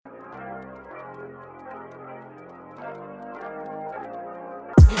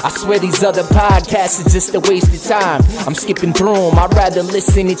I swear these other podcasts are just a waste of time. I'm skipping through them, I'd rather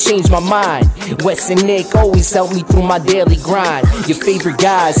listen and change my mind. Wes and Nick always help me through my daily grind. Your favorite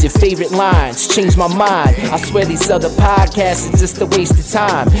guys, your favorite lines, change my mind. I swear these other podcasts are just a waste of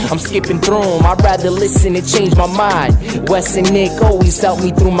time. I'm skipping through them, I'd rather listen and change my mind. Wes and Nick always help me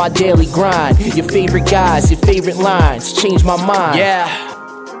through my daily grind. Your favorite guys, your favorite lines, change my mind. Yeah.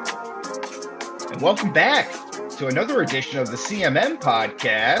 And welcome back to another edition of the CMM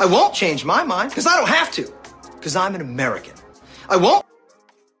podcast. I won't change my mind because I don't have to, because I'm an American. I won't.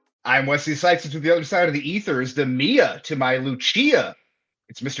 I'm Wesley Sykes, and to the other side of the ether is the Mia to my Lucia.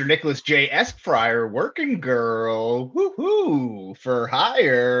 It's Mr. Nicholas J. Esquire, working girl, woohoo, for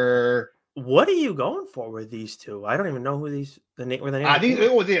hire. What are you going for with these two? I don't even know who the name.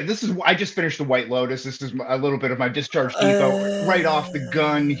 This is. I just finished the White Lotus. This is a little bit of my discharge info right off the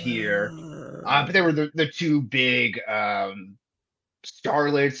gun here. But they were the two big starlets,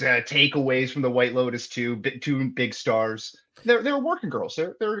 takeaways from the White Lotus two big stars. They were working girls.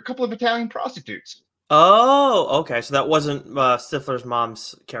 They're a couple of Italian prostitutes. Oh, okay. So that wasn't Stifler's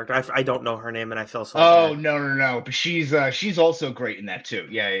mom's character. I don't know her name, and I feel so bad. No. But she's also great in that too.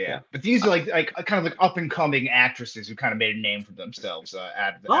 Yeah. But these are like kind of like up and coming actresses who kind of made a name for themselves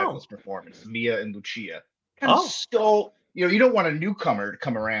out of this performance. Mia and Lucia kind of stole. You don't want a newcomer to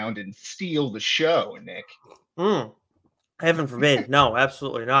come around and steal the show, Nick. Heaven forbid. No,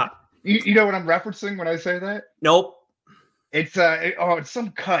 absolutely not. You know what I'm referencing when I say that? Nope. It's it's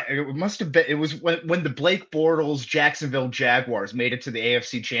some cut. It must have been. It was when the Blake Bortles Jacksonville Jaguars made it to the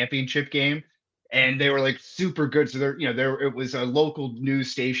AFC Championship game, and they were like super good. So it was a local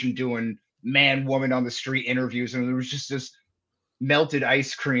news station doing man-woman on the street interviews, and there was just this melted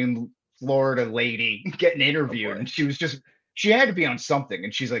ice cream Florida lady getting interviewed, and she had to be on something,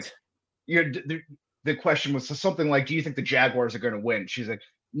 and she's like, the question was something like, do you think the Jaguars are going to win? She's like,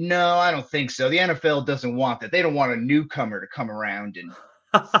 no, I don't think so. The NFL doesn't want that. They don't want a newcomer to come around and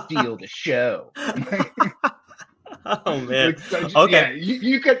steal the show. Oh man. Okay. Yeah,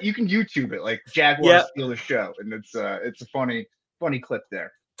 you can YouTube it, like Jaguars steal the show, and it's a funny clip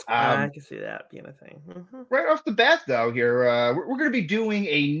there. I can see that being a thing. Right off the bat, though, here we're going to be doing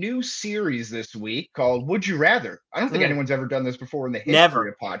a new series this week called "Would You Rather." I don't think anyone's ever done this before in the history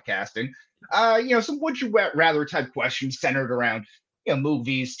of podcasting. Some "Would You Rather" type questions centered around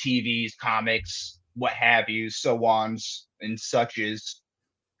movies, TVs, comics, what have you, so ons and suches,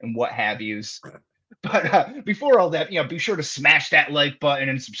 and what have yous. But before all that, be sure to smash that like button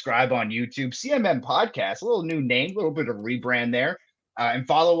and subscribe on YouTube. CMM Podcast, a little new name, a little bit of rebrand there. And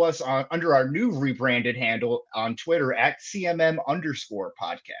follow us under our new rebranded handle on Twitter at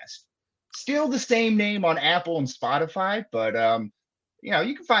CMM_podcast. Still the same name on Apple and Spotify, but you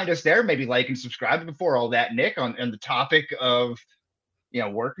can find us there. Maybe like and subscribe. Before all that, Nick, on the topic of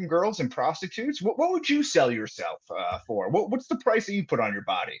working girls and prostitutes, what would you sell yourself for? What's the price that you put on your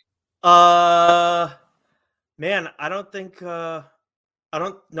body? Man, I don't think. I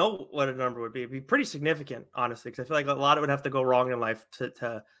don't know what a number would be. It'd be pretty significant, honestly, because I feel like a lot would have to go wrong in life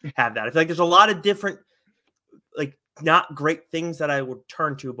to have that. I feel like there's a lot of different, like, not great things that I would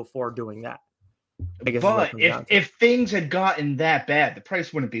turn to before doing that. But if things had gotten that bad, the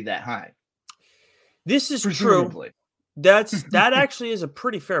price wouldn't be that high. This is presumably true. That actually is a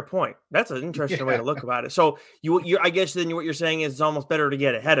pretty fair point. That's an interesting way to look about it. So I guess then what you're saying is it's almost better to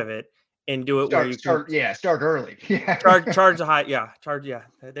get ahead of it and do it start early. Yeah. Charge a high. Yeah.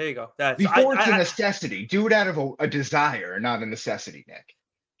 There you go. Before it's a necessity. Do it out of a desire, not a necessity, Nick.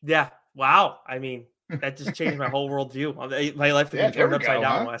 Yeah. Wow. I mean, that just changed my whole worldview. My life has been turned upside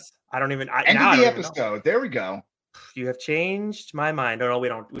down, Wes. I don't even. End of the episode. There we go. You have changed my mind. No, we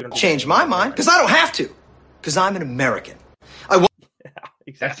don't change my mind because I don't have to. Because I'm an American. I won't. Yeah,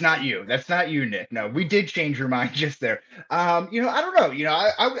 exactly. That's not you, Nick. No, we did change your mind just there. I don't know.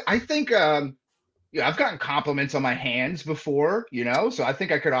 I think I've gotten compliments on my hands before. So I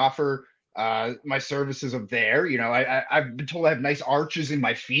think I could offer my services of there. I've been told I have nice arches in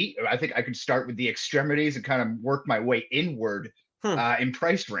my feet. I think I could start with the extremities and kind of work my way inward in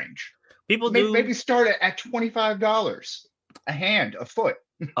price range. People maybe start at $25 a hand, a foot.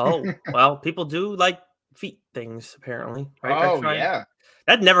 Oh, well, people do like feet things apparently, right? Oh, yeah.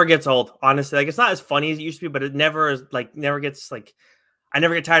 That never gets old, honestly. Like, it's not as funny as it used to be, but it never gets like, I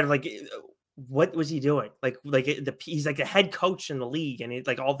never get tired of like, what was he doing? He's like the head coach in the league, and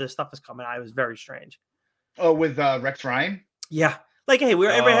all this stuff is coming out. It was very strange. Oh, with Rex Ryan? Yeah. Like, hey,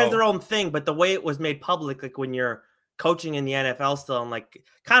 everybody has their own thing, but the way it was made public, like when you're coaching in the NFL still, and like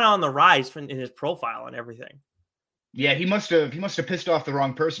kind of on the rise in his profile and everything. Yeah, he must have pissed off the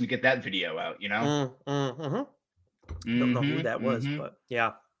wrong person to get that video out, Don't know who that was, but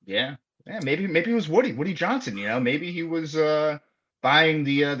yeah. Yeah. Yeah, maybe it was Woody Johnson, maybe he was buying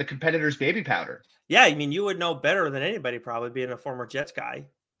the competitor's baby powder. Yeah, I mean, you would know better than anybody probably being a former Jets guy,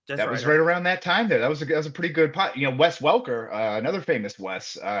 Jets That was right writer. around that time there. That was a pretty good pot. Wes Welker, another famous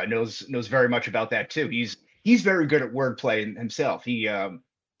Wes, knows very much about that too. He's very good at wordplay himself. He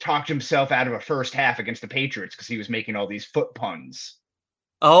talked himself out of a first half against the Patriots because he was making all these foot puns.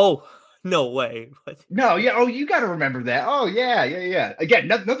 Oh, no way. What? No, yeah. Oh, you got to remember that. Oh, yeah, yeah, yeah. Again,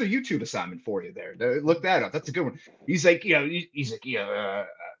 another YouTube assignment for you there. Look that up. That's a good one. He's like, he's like,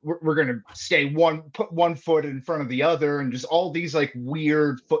 we're gonna put one foot in front of the other, and just all these like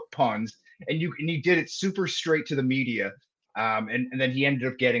weird foot puns. And he did it super straight to the media. And then he ended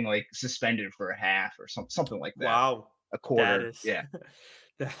up getting like suspended for a half or something like that, Wow. a That quarter. is Yeah,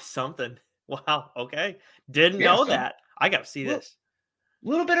 that's something. Wow. Okay. Didn't yeah. know So that. I got to see little, this.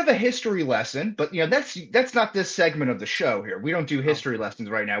 little bit of a history lesson, but that's not this segment of the show here. We don't do Oh. history lessons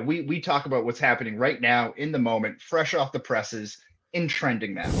right now. We talk about what's happening right now in the moment, fresh off the presses, in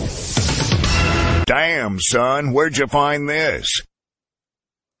trending now. Damn, son, where'd you find this?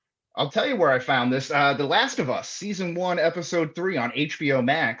 I'll tell you where I found this. The Last of Us, season 1, episode 3 on HBO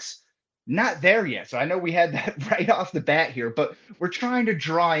Max. Not there yet. So I know we had that right off the bat here, but we're trying to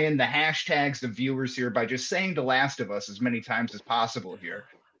draw in the hashtags of viewers here by just saying The Last of Us as many times as possible here.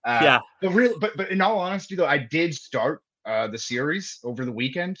 Yeah. But in all honesty, though, I did start the series over the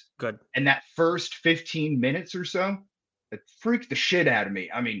weekend, Good. and that first 15 minutes or so, it freaked the shit out of me.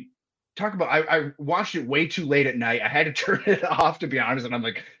 I mean, talk about I watched it way too late at night. I had to turn it off, to be honest, and I'm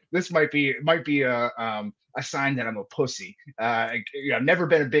like, this might be a sign that I'm a pussy. I've never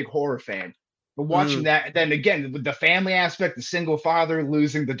been a big horror fan, but watching that, then again with the family aspect, the single father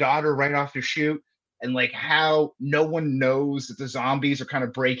losing the daughter right off the shoot, and like how no one knows that the zombies are kind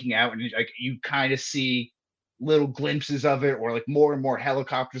of breaking out, and like you kind of see little glimpses of it, or like more and more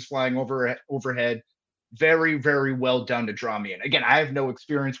helicopters flying overhead. Very, very well done to draw me in. Again, I have no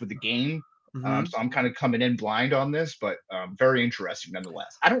experience with the game, Mm-hmm. so I'm kind of coming in blind on this, but very interesting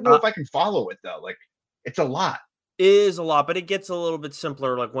nonetheless. I don't know if I can follow it though. Like, it's a lot. Is a lot, but it gets a little bit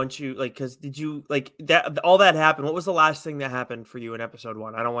simpler. Like once you because did you like that all that happened? What was the last thing that happened for you in episode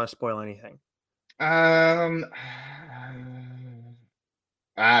 1? I don't want to spoil anything. Um,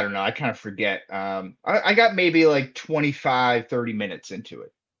 I don't know. I kind of forget. I got maybe like 25, 30 minutes into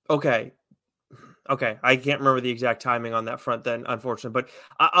it. Okay. Okay, I can't remember the exact timing on that front then, unfortunately. But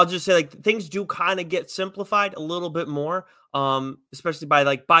I'll just say like things do kind of get simplified a little bit more, especially by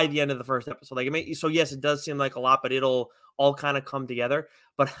the end of the first episode. So yes, it does seem like a lot, but it'll all kind of come together.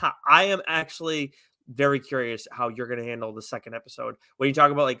 But I am actually very curious how you're going to handle the second episode when you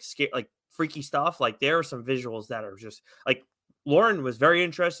talk about like freaky stuff. Like there are some visuals that are just like Lauren was very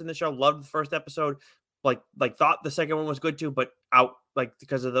interested in the show, loved the first episode. Like thought the second one was good too, but out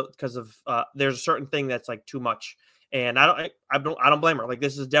because of there's a certain thing that's like too much, and I don't blame her. Like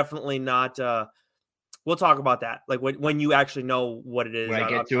this is definitely not. We'll talk about that like when you actually know what it is. When I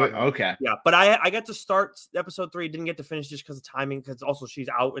get to it, okay. Yeah, but I got to start episode 3, didn't get to finish just because of timing, because also she's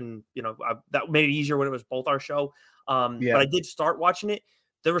out, and that made it easier when it was both our show. But I did start watching it.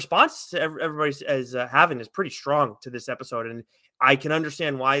 The response to everybody is having is pretty strong to this episode, and I can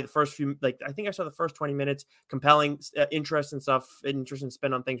understand why the first few, I think I saw the first 20 minutes, compelling interest and stuff, interest in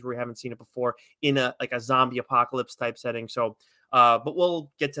spend on things where we haven't seen it before in a zombie apocalypse type setting. So, but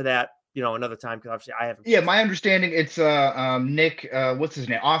we'll get to that, another time, because obviously I haven't. Yeah, my understanding, it's Nick, what's his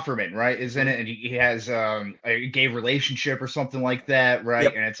name, Offerman, right? Is in it, and he has a gay relationship or something like that, right?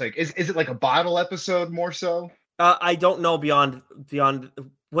 Yep. And it's like, is it like a bottle episode more so? I don't know beyond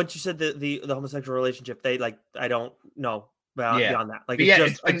once you said the homosexual relationship, I don't know beyond that. Like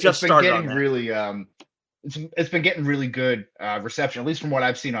it's been getting really it's been getting really good reception, at least from what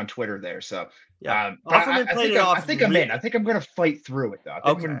I've seen on Twitter there. So yeah, I think I'm in. I think I'm gonna fight through it though. I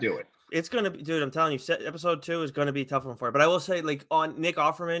think I'm gonna do it. It's gonna be, dude. I'm telling you, episode 2 is gonna be a tough one for you. But I will say, on Nick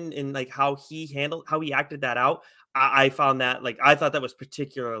Offerman and how he acted that out, I found that I thought that was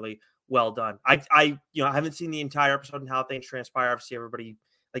particularly well done. I haven't seen the entire episode and how things transpire. Obviously, everybody,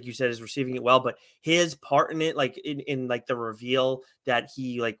 like you said, is receiving it well, but his part in it, in the reveal that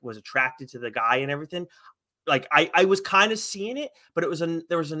he was attracted to the guy and everything, I was kind of seeing it, but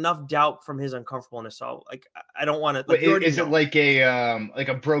there was enough doubt from his uncomfortableness. So I don't want to. Is it like a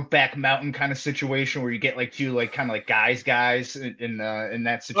Brokeback Mountain kind of situation where you get two kind of guys in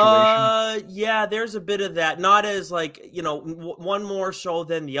that situation? Yeah, there's a bit of that. Not as one more so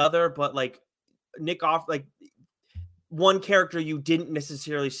than the other, but Nick off one character you didn't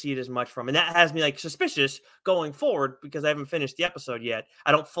necessarily see it as much from. And that has me like suspicious going forward because I haven't finished the episode yet.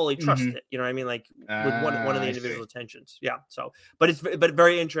 I don't fully trust it. You know what I mean? Like with one of the individual attentions. Yeah. So, but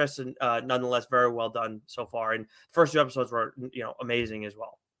very interesting, nonetheless, very well done so far. And first 2 episodes were, amazing as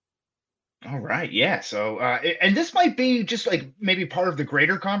well. All right. Yeah. So, and this might be just like maybe part of the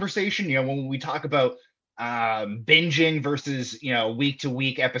greater conversation, when we talk about binging versus, week to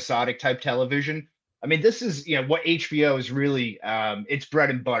week episodic type television. I mean, this is, what HBO is really, it's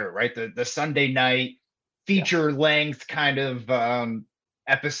bread and butter, right? The Sunday night feature length kind of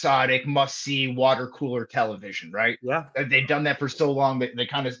episodic must see water cooler television, right? Yeah. They've done that for so long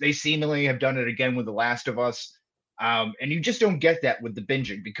that they seemingly have done it again with The Last of Us. And you just don't get that with the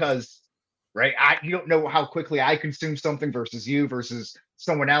binging because, right, you don't know how quickly I consume something versus you versus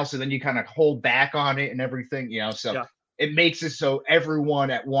someone else. And then you kind of hold back on it and everything, so. Yeah. It makes it so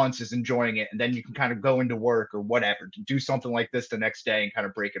everyone at once is enjoying it. And then you can kind of go into work or whatever to do something like this the next day and kind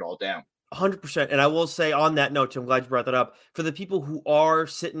of break it all down. 100%. And I will say on that note, Tim, I'm glad you brought that up. For the people who are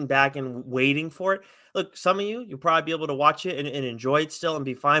sitting back and waiting for it, look, some of you'll probably be able to watch it and enjoy it still and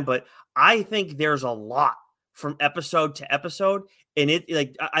be fine. But I think there's a lot from episode to episode. And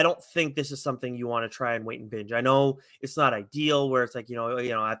I don't think this is something you want to try and wait and binge. I know it's not ideal where it's like,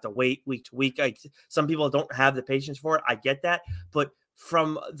 I have to wait week to week. Some people don't have the patience for it. I get that. But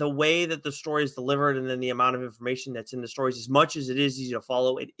from the way that the story is delivered and then the amount of information that's in the stories, as much as it is easy to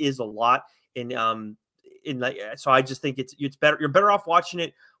follow, it is a lot. So I just think it's better. You're better off watching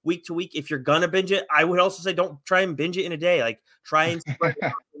it week to week. If you're going to binge it, I would also say, don't try and binge it in a day. Like try and spread it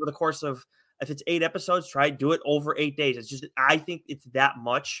out over the course of, if it's 8 episodes, try do it over 8 days. It's just, I think it's that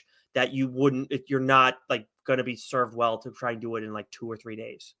much that you're not like going to be served well to try and do it in like 2 or 3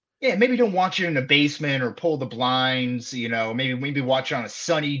 days. Yeah, maybe don't watch it in a basement or pull the blinds, maybe watch it on a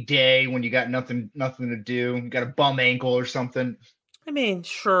sunny day when you got nothing to do. You got a bum ankle or something. I mean,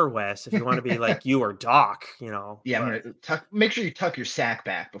 sure, Wes, if you want to be like you or Doc, Yeah, I'm gonna make sure you tuck your sack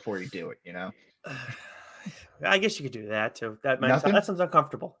back before you do it, I guess you could do that too. That sounds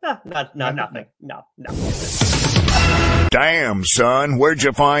uncomfortable. Not nothing. No. Damn, son, where'd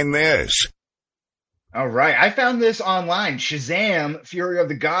you find this? All right, I found this online. Shazam! Fury of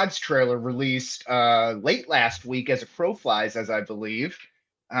the Gods trailer released late last week as a crow flies, as I believe.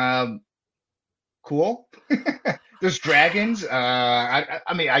 Cool. There's dragons. I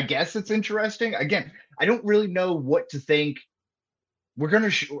mean, I guess it's interesting. Again, I don't really know what to think. We're gonna.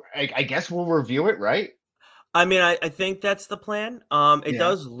 I guess we'll review it, right? I mean, I think that's the plan. It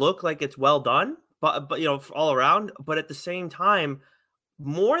does look like it's well done, but all around. But at the same time,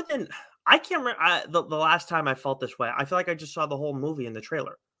 more than I can't remember the last time I felt this way. I feel like I just saw the whole movie in the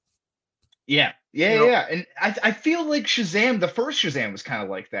trailer. Yeah. And I feel like Shazam, the first Shazam, was kind of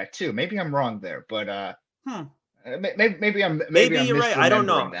like that too. Maybe I'm wrong there, but maybe you're right. I don't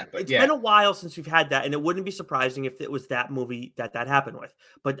know. It's been a while since we've had that, and it wouldn't be surprising if it was that movie that happened with.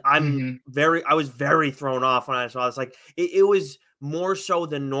 But I was very thrown off when I saw this. Like it was more so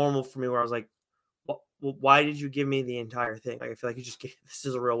than normal for me, where I was like, well, why did you give me the entire thing? Like I feel like you just gave, this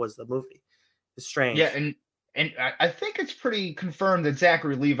is a real was the movie. It's strange. Yeah, and I think it's pretty confirmed that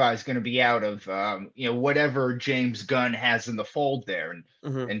Zachary Levi is going to be out of whatever James Gunn has in the fold there.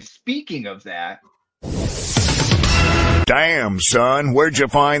 And speaking of that. Damn, son, where'd you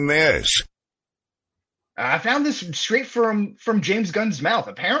find this? I found this straight from James Gunn's mouth.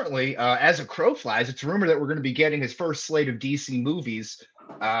 Apparently, as a crow flies, it's rumored that we're going to be getting his first slate of DC movies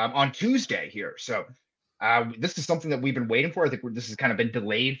on Tuesday here. So this is something that we've been waiting for. I think this has kind of been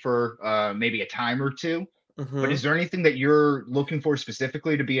delayed for maybe a time or two. But is there anything that you're looking for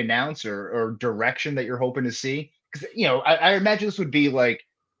specifically to be announced or direction that you're hoping to see? Because, I imagine this would be like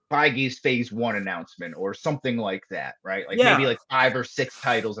Feige's Phase 1 announcement or something like that, right? Like maybe like 5 or 6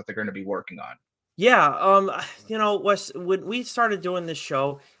 titles that they're going to be working on. Yeah. Wes, when we started doing this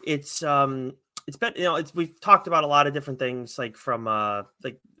show, it's been, we've talked about a lot of different things, like from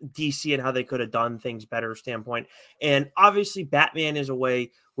like DC and how they could have done things better standpoint. And obviously Batman is a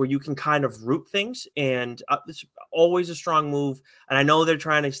way where you can kind of root things, and it's always a strong move. And I know they're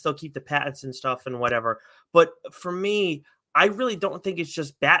trying to still keep the patents and stuff and whatever. But for me, I really don't think it's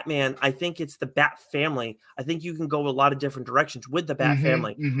just Batman. I think it's the Bat family. I think you can go a lot of different directions with the Bat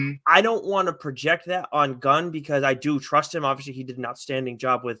family. I don't want to project that on Gunn because I do trust him. Obviously, he did an outstanding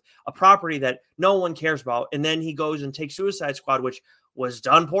job with a property that no one cares about. And then he goes and takes Suicide Squad, which was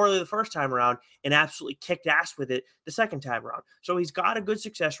done poorly the first time around and absolutely kicked ass with it the second time around. So he's got a good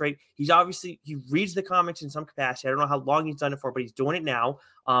success rate. He reads the comics in some capacity. I don't know how long he's done it for, but he's doing it now.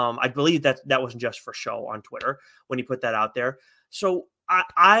 I believe that wasn't just for show on Twitter when he put that out there. So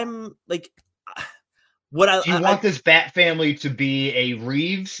I'm like, Do you want this Bat family to be a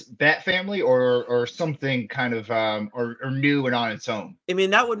Reeves Bat family or something kind of or new and on its own? I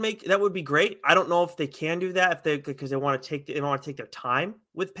mean, that would be great. I don't know if they can do that because they want to take their time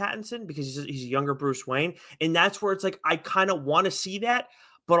with Pattinson because he's a younger Bruce Wayne, and that's where it's like I kind of want to see that,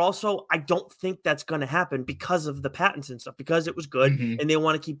 but also I don't think that's going to happen because of the Pattinson stuff because it was good and they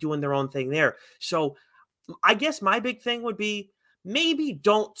want to keep doing their own thing there. So I guess my big thing would be maybe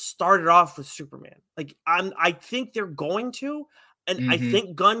don't start it off with Superman. Like I think they're going to, and I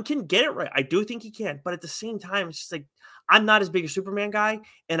think Gunn can get it right. I do think he can, but at the same time, it's just like I'm not as big a Superman guy,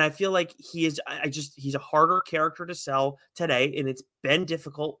 and I feel like he's a harder character to sell today, and it's been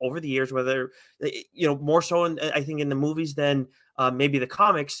difficult over the years. Whether more so I think in the movies than maybe the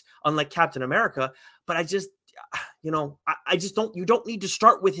comics, unlike Captain America. But I just I just don't. You don't need to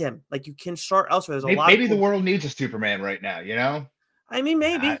start with him. Like you can start elsewhere. There's a lot. Maybe the world needs a Superman right now. I mean,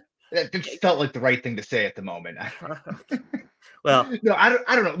 maybe that just felt like the right thing to say at the moment. Well, no, I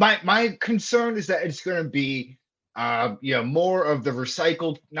don't know. My concern is that it's going to be, more of the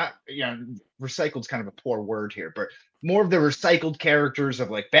recycled. Not recycled's kind of a poor word here, but more of the recycled characters of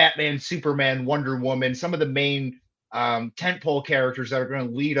like Batman, Superman, Wonder Woman, some of the main tentpole characters that are going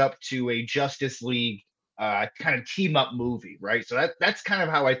to lead up to a Justice League kind of team up movie, right? So that's kind of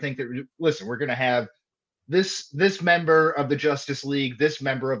how I think that. Listen, we're going to have this member of the Justice League, this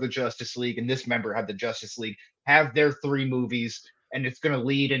member of the Justice League, and this member of the Justice League have their 3 movies, and it's going to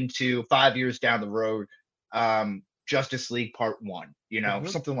lead into 5 years down the road, Justice League Part 1,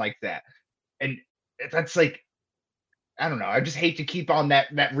 something like that. And that's like, I don't know. I just hate to keep on that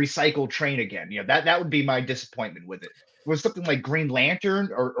recycled train again. That would be my disappointment with it. Was something like Green Lantern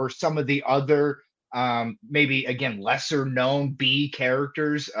or some of the other maybe again lesser known B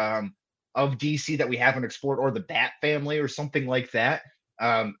characters of DC that we haven't explored, or the Bat family or something like that.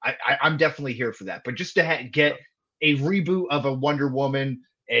 I'm definitely here for that. But just to get a reboot of a Wonder Woman,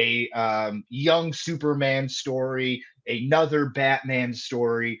 a young Superman story, another Batman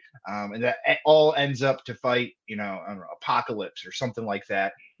story, and that all ends up to fight, I don't know, Apocalypse or something like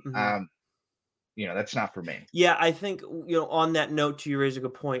that. That's not for me. Yeah, I think, on that note, too, you raise a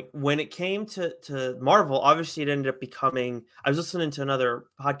good point. When it came to Marvel, obviously it ended up becoming, I was listening to another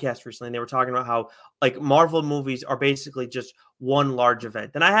podcast recently, and they were talking about how like Marvel movies are basically just one large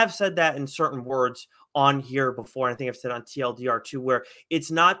event. And I have said that in certain words on here before. And I think I've said on TLDR too, where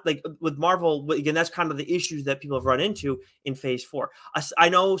it's not like with Marvel, again, that's kind of the issues that people have run into in Phase 4. I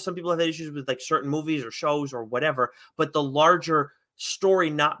know some people have had issues with like certain movies or shows or whatever, but the larger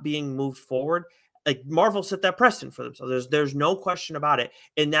story not being moved forward, like Marvel set that precedent for themselves. There's no question about it.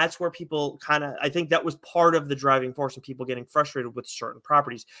 And that's where people I think that was part of the driving force of people getting frustrated with certain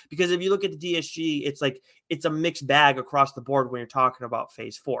properties. Because if you look at the DSG, it's a mixed bag across the board when you're talking about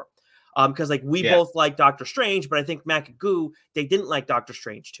Phase 4. Because like we both like Doctor Strange, but I think Mac and Goo, they didn't like Doctor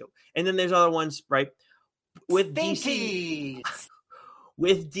Strange too. And then there's other ones, right? With DC,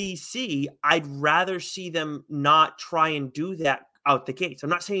 I'd rather see them not try and do that out the gates. I'm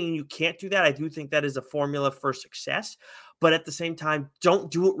not saying you can't do that. I do think that is a formula for success, but at the same time, don't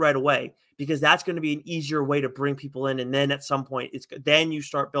do it right away because that's going to be an easier way to bring people in. And then at some point, then you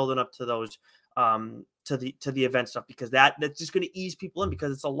start building up to those to the event stuff because that's just going to ease people in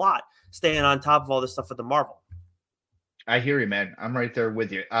because it's a lot staying on top of all this stuff with the Marvel. I hear you, man. I'm right there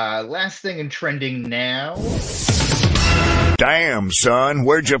with you. Last thing in trending now. Damn, son,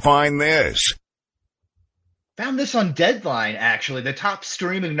 where'd you find this? Found this on Deadline, actually. The top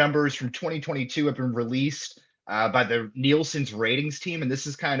streaming numbers from 2022 have been released by the Nielsen's ratings team, and this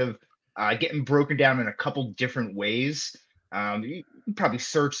is kind of getting broken down in a couple different ways. You can probably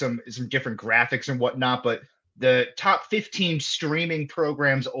search some different graphics and whatnot, but the top 15 streaming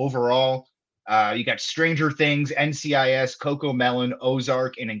programs overall, you got Stranger Things, NCIS, Coco Melon,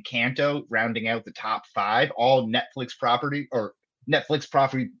 Ozark, and Encanto rounding out the top 5, all Netflix properties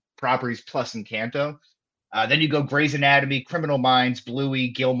plus Encanto. Then you go Grey's Anatomy, Criminal Minds, Bluey,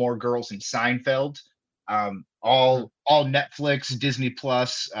 Gilmore Girls, and Seinfeld. All Netflix, Disney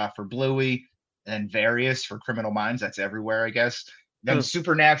Plus for Bluey, and Various for Criminal Minds. That's everywhere, I guess. Then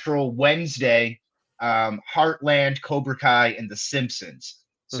Supernatural, Wednesday, Heartland, Cobra Kai, and The Simpsons.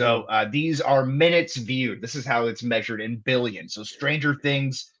 So these are minutes viewed. This is how it's measured in billions. So Stranger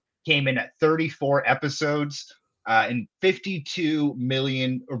Things came in at 34 episodes and 52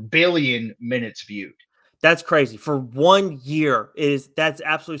 billion minutes viewed. That's crazy for 1 year. That's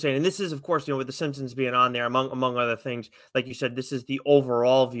absolutely insane. And this is, of course, with The Simpsons being on there, among other things. Like you said, this is the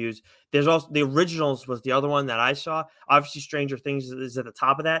overall views. There's also the originals was the other one that I saw. Obviously, Stranger Things is at the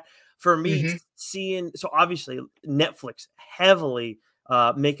top of that. For me, seeing so obviously Netflix heavily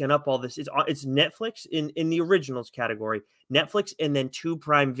making up all this. It's Netflix in the originals category, Netflix, and then 2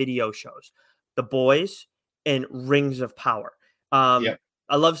 Prime Video shows, The Boys and Rings of Power. Yep.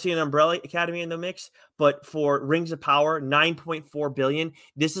 I love seeing Umbrella Academy in the mix, but for Rings of Power, $9.4 billion.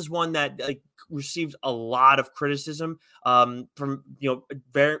 This is one that received a lot of criticism from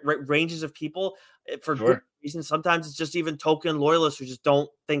ranges of people for good reasons. Sometimes it's just even token loyalists who just don't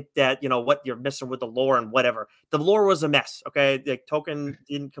think that what you're missing with the lore and whatever. The lore was a mess. Okay, the token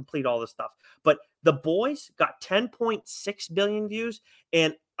didn't complete all this stuff, but The Boys got 10.6 billion views,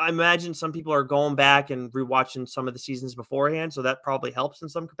 and I imagine some people are going back and rewatching some of the seasons beforehand, so that probably helps in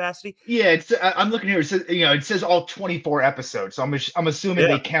some capacity. Yeah, I'm looking here. It says, it says all 24 episodes. So I'm assuming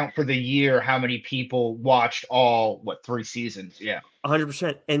they count for the year how many people watched all 3 seasons. Yeah,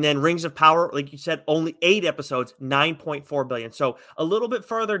 100%. And then Rings of Power, like you said, only 8 episodes, 9.4 billion. So a little bit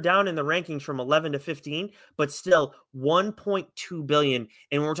further down in the rankings from 11 to 15, but still 1.2 billion.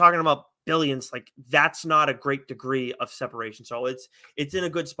 And when we're talking about billions, like that's not a great degree of separation. So it's in a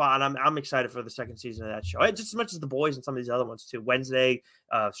good spot. I'm excited for the second season of that show, just as much as The Boys and some of these other ones too. Wednesday,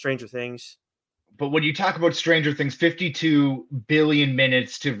 Stranger Things. But when you talk about Stranger Things, 52 billion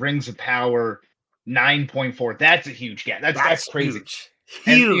minutes to Rings of Power, 9.4. That's a huge gap. That's crazy. Huge.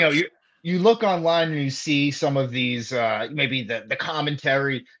 And you look online and you see some of these maybe the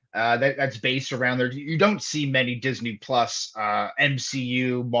commentary that's based around there. You don't see many Disney Plus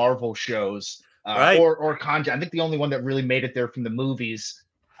MCU Marvel shows right. or content. I think the only one that really made it there from the movies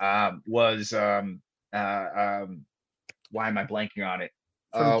was why am I blanking on it?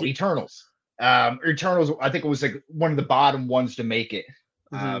 Eternals. Eternals, I think it was like one of the bottom ones to make it.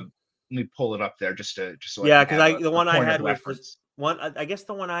 Let me pull it up there just so because the one I had was one. I guess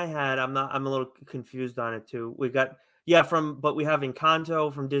the one I had, I'm a little confused on it too. We got but we have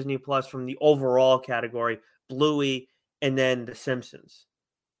Encanto from Disney Plus from the overall category, Bluey, and then The Simpsons.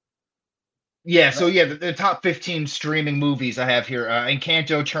 Yeah, so the top 15 streaming movies I have here: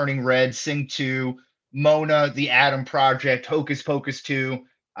 Encanto, Turning Red, Sing 2, Mona, The Adam Project, Hocus Pocus 2,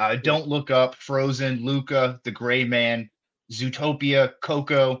 Don't Look Up, Frozen, Luca, The Gray Man, Zootopia,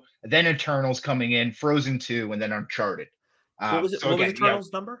 Coco, then Eternals coming in, Frozen 2, and then Uncharted. What was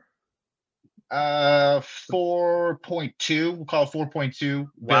Eternals number? 4.2. We'll call it 4.2 billion.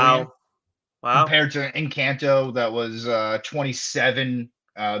 Wow. Compared to Encanto, that was 27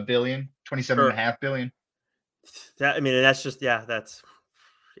 billion, 27.5 billion. That's just that's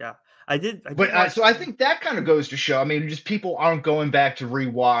I did so I think that kind of goes to show. I mean, just people aren't going back to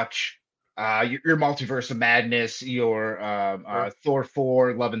rewatch your Multiverse of Madness, your Thor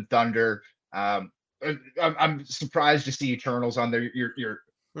 4, Love and Thunder. I'm surprised to see Eternals on there. Your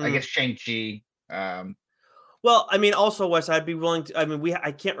I guess Shang-Chi. Well, I mean, also, Wes, I'd be willing to. I mean,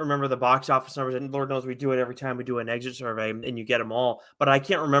 I can't remember the box office numbers, and Lord knows we do it every time we do an exit survey, and you get them all. But I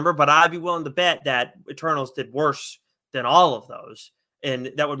can't remember. But I'd be willing to bet that Eternals did worse than all of those,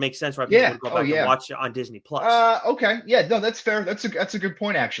 and that would make sense. Why people would go back and watch it on Disney Plus. Okay, no, that's fair. That's a good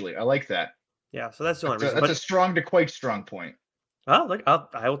point, actually. I like that. Yeah, so that's the only reason. That's a strong to quite strong point. Oh, look,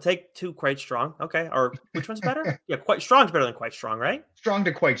 I will take 2 quite strong. Okay, or which one's better? Quite strong's better than quite strong, right? Strong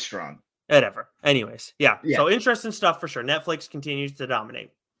to quite strong. Whatever. Anyways, yeah. So interesting stuff for sure. Netflix continues to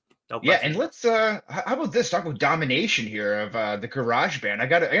dominate. No question. And let's how about this? Talk about domination here of the GarageBand. I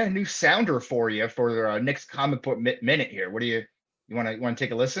got a new sounder for you for our next comic book minute here. What do you want to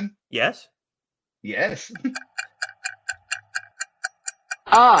take a listen? Yes. Yes.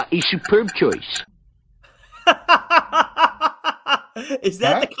 A superb choice. Is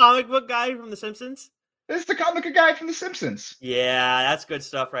that the comic book guy from The Simpsons? This is the comic book guy from The Simpsons. Yeah, that's good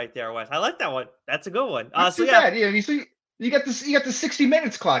stuff right there, Wes. I like that one. That's a good one. Not too bad. Yeah, you got this. You got the 60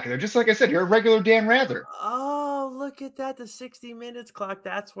 minutes clock in there, just like I said. You're a regular Dan Rather. Oh, look at that! The 60 minutes clock.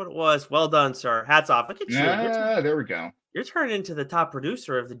 That's what it was. Well done, sir. Hats off. Look at you. There we go. You're turning into the top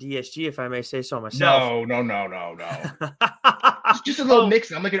producer of the DSG, if I may say so myself. No. It's just a little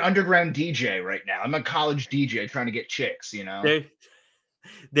mix. I'm like an underground DJ right now. I'm a college DJ trying to get chicks, you know.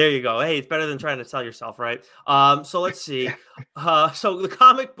 There you go. Hey, it's better than trying to sell yourself, right? So let's see. So the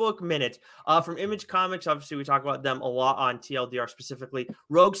comic book minute from Image Comics. Obviously, we talk about them a lot on TLDR specifically.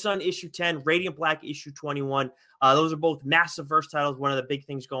 Rogue Sun issue 10, Radiant Black issue 21. Those are both Massiverse titles. One of the big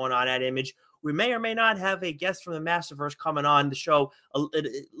things going on at Image. We may or may not have a guest from the Massiverse coming on the show a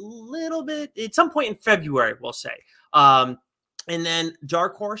little bit at some point in February, we'll say. And then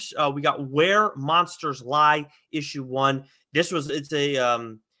Dark Horse, we got Where Monsters Lie issue 1. It's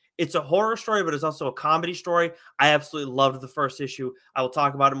It's a horror story, but it's also a comedy story. I absolutely loved the first issue. I will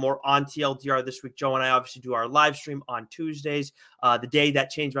talk about it more on TLDR this week. Joe and I obviously do our live stream on Tuesdays. The day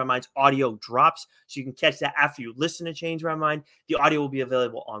that Change My Mind's audio drops, so you can catch that after you listen to Change My Mind. The audio will be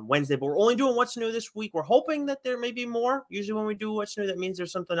available on Wednesday, but we're only doing What's New this week. We're hoping that there may be more. Usually when we do What's New, that means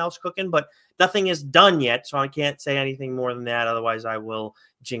there's something else cooking, but nothing is done yet, so I can't say anything more than that. Otherwise, I will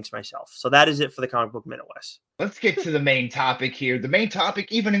jinx myself. So that is it for the Comic Book Minute, Wes. Let's get to the main topic here. The main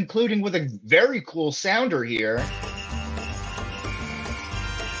topic, even including with a very cool sounder here.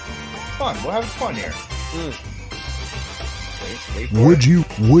 Fun. We'll have fun here. Wait for it.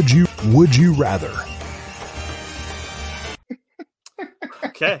 Would you rather?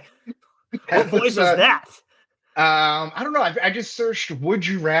 Okay. What voice was that? I don't know. I just searched "Would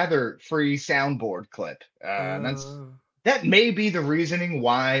you rather" free soundboard clip. That may be the reasoning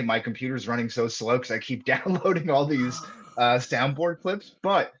why my computer's running so slow, because I keep downloading all these soundboard clips.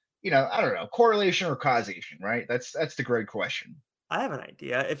 But I don't know, correlation or causation, right? That's the great question. I have an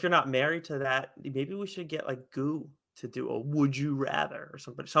idea. If you're not married to that, maybe we should get like Goo to do a "Would you rather" or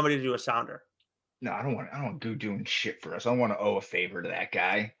somebody to do a sounder. No, I don't want Goo doing shit for us. I don't want to owe a favor to that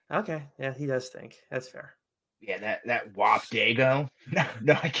guy. Okay, yeah, he does think that's fair. Yeah, that Wop Dago.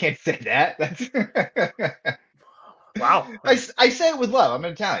 No, I can't say that. That's wow. I say it with love. I'm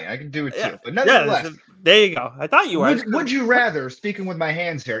Italian. I can do it too. But nonetheless, there you go. I thought you were. Would you rather? Speaking with my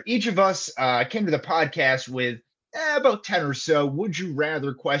hands here, each of us came to the podcast with about 10 or so would you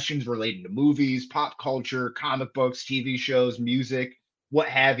rather questions relating to movies, pop culture, comic books, TV shows, music, what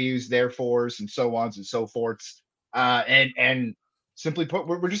have yous, therefores, and so on and so forths. And simply put,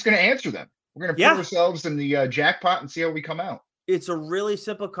 we're just going to answer them. We're going to put ourselves in the jackpot and see how we come out. It's a really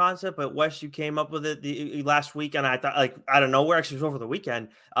simple concept, but Wes, you came up with it the last week, and I thought, like, I don't know, actually it was over the weekend.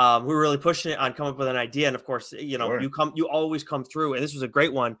 We were really pushing it on coming up with an idea, and of course, sure. you always come through, and this was a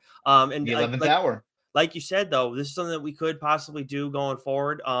great one. And the 11th hour, like you said, though, this is something that we could possibly do going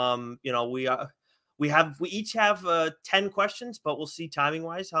forward. We each have 10 questions, but we'll see timing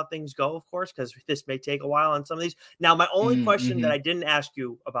wise how things go, of course, because this may take a while on some of these. Now, my only question that I didn't ask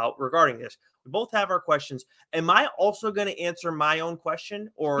you about regarding this, we both have our questions. Am I also going to answer my own question?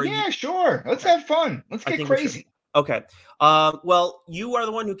 Or sure. Let's have fun. Let's get crazy. Okay. Well, you are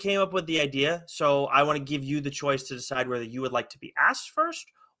the one who came up with the idea, so I want to give you the choice to decide whether you would like to be asked first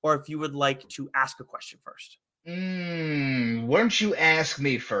or if you would like to ask a question first. Why don't you ask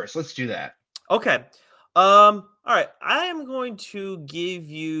me first? Let's do that. Okay. All right. I am going to give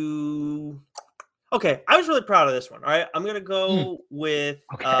you. Okay. I was really proud of this one. All right. I'm going to go with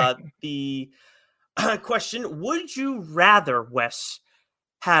the question. Would you rather, Wes,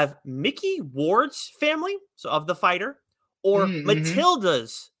 have Mickey Ward's family, so of the fighter, or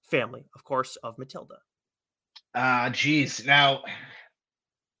Matilda's family, of course, of Matilda? Geez. Now,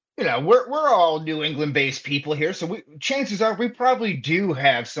 we're all New England-based people here, so chances are we probably do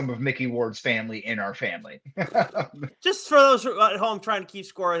have some of Mickey Ward's family in our family. Just for those at home trying to keep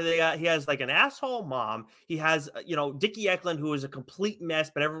score, he has like an asshole mom. He has, Dickie Eklund, who is a complete mess,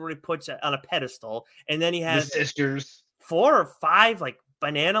 but everybody puts it on a pedestal. And then he has the sisters, 4 or 5 like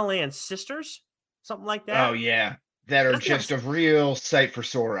Banana Land sisters, something like that. Oh yeah, that are just a real sight for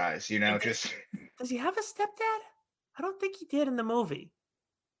sore eyes. Does he have a stepdad? I don't think he did in the movie.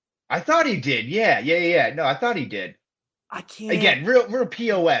 I thought he did. Yeah. No, I thought he did. I can't. Again, real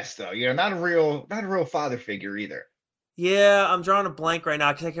POS though. Not a real father figure either. Yeah, I'm drawing a blank right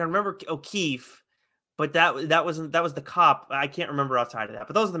now because I can remember O'Keefe, but that was the cop. I can't remember outside of that.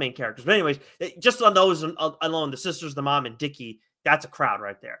 But those are the main characters. But anyways, just on those alone, the sisters, the mom, and Dickie, that's a crowd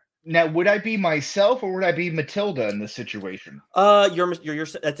right there. Now, would I be myself or would I be Matilda in this situation? You're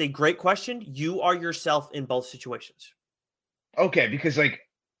that's a great question. You are yourself in both situations. Okay, because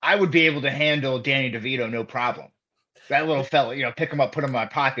I would be able to handle Danny DeVito, no problem. That little fella, pick him up, put him in my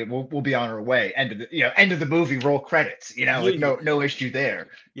pocket. We'll be on our way. End of the movie. Roll credits. No issue there.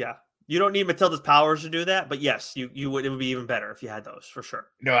 Yeah, you don't need Matilda's powers to do that, but yes, you would. It would be even better if you had those for sure.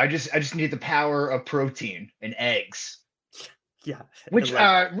 No, I just need the power of protein and eggs. Yeah. Which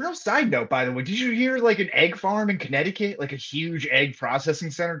real side note, by the way, did you hear an egg farm in Connecticut, a huge egg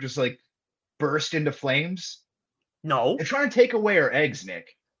processing center, just burst into flames? No, they're trying to take away our eggs,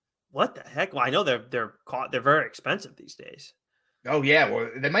 Nick. What the heck? Well, I know they're very expensive these days. Oh yeah, well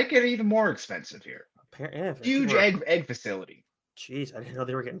they might get even more expensive here. Huge egg facility. Jeez, I didn't know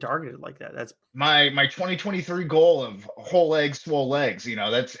they were getting targeted like that. That's my 2023 goal of whole eggs, swole eggs.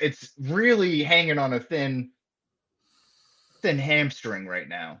 It's really hanging on a thin hamstring right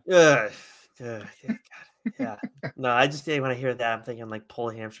now. God. Yeah. No, I just when I hear that, I'm thinking like pull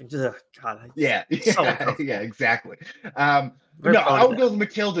a hamstring. Ugh, God, Yeah, so yeah, uncomfortable. yeah, exactly. Very No, prone to I would that. go with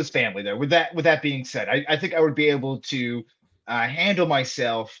Matilda's family there. With that being said, I think I would be able to handle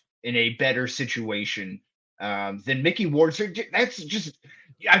myself in a better situation than Mickey Ward's. That's just.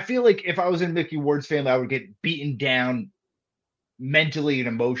 I feel like if I was in Mickey Ward's family, I would get beaten down mentally and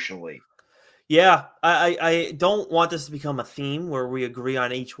emotionally. Yeah, I don't want this to become a theme where we agree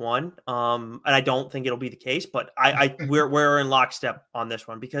on each one. And I don't think it'll be the case, but we're in lockstep on this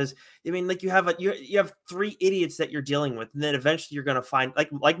one because I mean, like you have three idiots that you're dealing with, and then eventually you're gonna find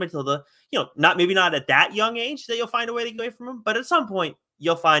like Matilda, maybe not at that young age that you'll find a way to get away from him, but at some point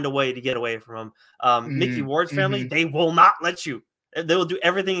you'll find a way to get away from him. Mickey Ward's family, Mm-hmm. they will not let you. They will do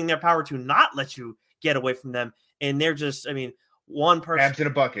everything in their power to not let you get away from them, and they're just, I mean, one person. Crabs in a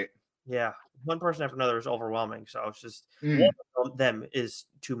bucket. Yeah, one person after another is overwhelming. So it's just Mm. one of them is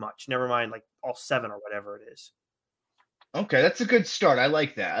too much. Never mind, like all seven or whatever it is. Okay, that's a good start. I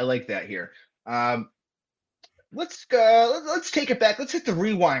like that. I like that here. Um, let's go. Let's take it back. Let's hit the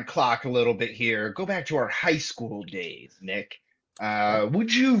rewind clock a little bit here. Go back to our high school days, Nick.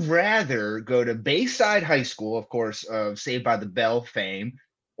 Would you rather go to Bayside High School, of course, of Saved by the Bell fame,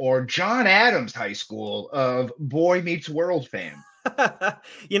 or John Adams High School of Boy Meets World fame?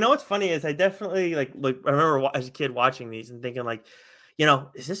 What's funny is I definitely like I remember as a kid watching these and thinking like,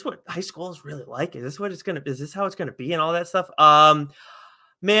 is this what high school is really like? Is this how it's gonna be and all that stuff?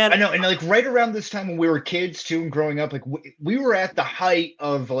 Man, I know, and like right around this time when we were kids too, and growing up, like we were at the height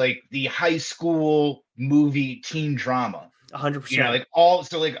of like the high school movie teen drama. 100%.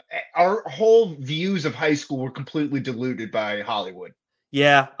 Like our whole views of high school were completely diluted by Hollywood.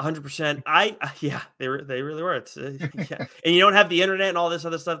 Yeah, 100%. They really were. It's yeah. And you don't have the internet and all this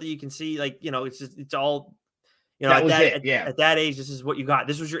other stuff that you can see. Like, it's all, That was it. at that age, this is what you got.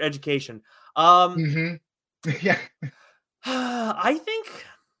 This was your education. Yeah. I think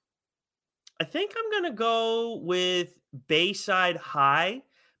I'm gonna go with Bayside High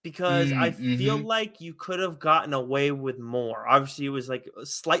because I feel like you could have gotten away with more. Obviously, it was like a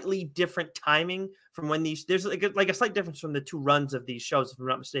slightly different timing from when there's like a slight difference from the two runs of these shows, if I'm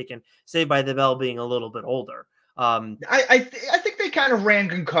not mistaken. Saved by the Bell being a little bit older. I think they kind of ran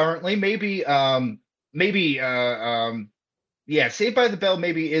concurrently. Yeah, Saved by the Bell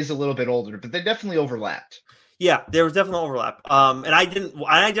maybe is a little bit older, but they definitely overlapped. Yeah, there was definitely overlap. And I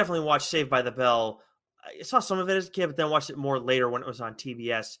definitely watched Saved by the Bell. I saw some of it as a kid, but then watched it more later when it was on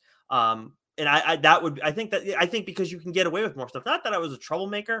TBS. And I think because you can get away with more stuff. Not that I was a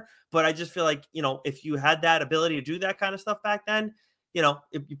troublemaker, but I just feel like, if you had that ability to do that kind of stuff back then, you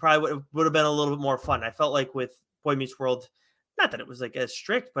probably would have been a little bit more fun. I felt like with Boy Meets World, not that it was like as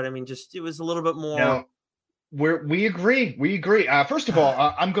strict, but I mean, just it was a little bit more. No, we agree. We agree. First of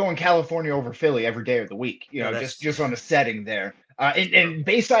all, I'm going California over Philly every day of the week. Just on a setting there. And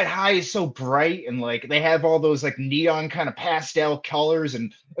Bayside High is so bright, and like they have all those like neon kind of pastel colors.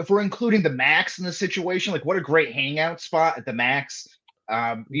 And if we're including the Max in the situation, like what a great hangout spot at the Max.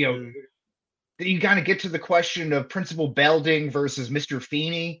 You kind of get to the question of Principal Belding versus Mr.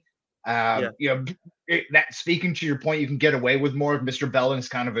 Feeney. That speaking to your point, you can get away with more if Mr. Belding's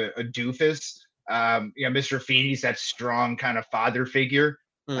kind of a doofus. Mr. Feeney's that strong kind of father figure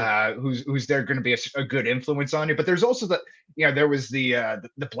who's there going to be a good influence on you. But there's also there was the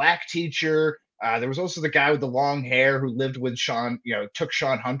black teacher. There was also the guy with the long hair who lived with Sean, took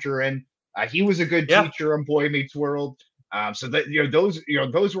Sean Hunter in. He was a good teacher on Boy Meets World. So that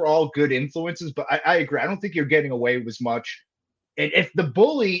those were all good influences. But I agree. I don't think you're getting away with as much. And if the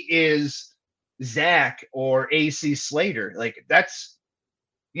bully is Zach or AC Slater, like that's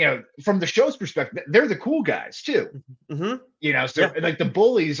from the show's perspective, they're the cool guys too. Like the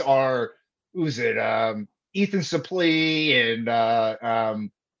bullies are who's it? Ethan Suplee and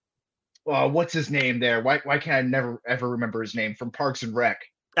what's his name there? Why can't I never ever remember his name from Parks and Rec?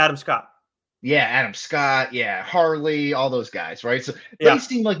 Adam Scott. Yeah, Adam Scott. Yeah, Harley. All those guys, right? So they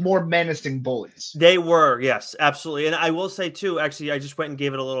seem like more menacing bullies. They were, yes, absolutely. And I will say too. Actually, I just went and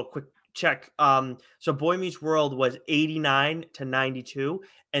gave it a little quick check. So Boy Meets World was 89 to 92,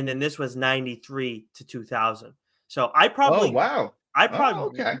 and then this was 93 to 2000. So I probably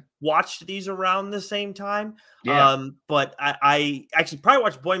watched these around the same time. Yeah. But I actually probably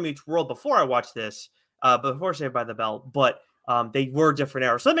watched Boy Meets World before I watched this, before Saved by the Bell. But they were different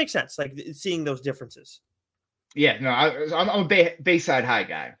eras, so that makes sense. Like seeing those differences. Yeah, no, I'm a Bayside High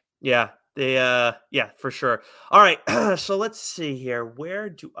guy. Yeah. For sure. All right. So let's see here. Where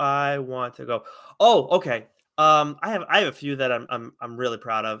do I want to go? Oh, okay. I have a few that I'm really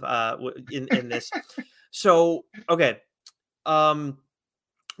proud of in this. So, okay.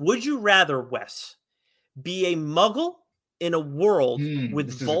 Would you rather, Wes, be a Muggle in a world with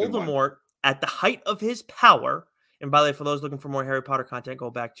this is a good one. Voldemort at the height of his power. And by the way, for those looking for more Harry Potter content,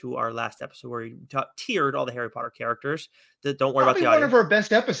 go back to our last episode where we tiered all the Harry Potter characters. Don't worry Probably about the one audio. of our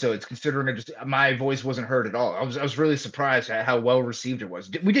best episodes, considering it just my voice wasn't heard at all. I was really surprised at how well received it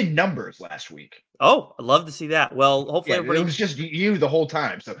was. We did numbers last week. Oh, I'd love to see that. Well, hopefully Yeah, everybody. it was just you the whole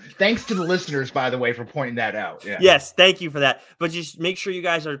time. So thanks to the listeners, by the way, for pointing that out. Yeah. Yes, thank you for that. But just make sure you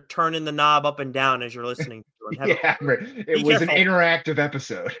guys are turning the knob up and down as you're listening. Yeah, right. It was careful. an interactive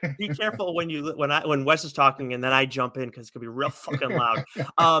episode. Be careful when Wes is talking and then I jump in because it's gonna be real fucking loud.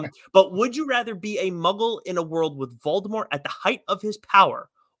 But would you rather be a Muggle in a world with Voldemort at the height of his power,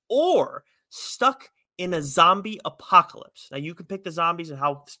 or stuck in a zombie apocalypse? Now you can pick the zombies and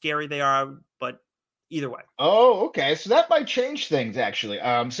how scary they are, but either way. Oh, okay. So that might change things actually.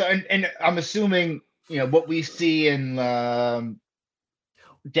 So and I'm assuming what we see in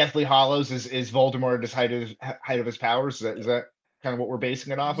Deathly Hallows is Voldemort at his height of his powers. Is that kind of what we're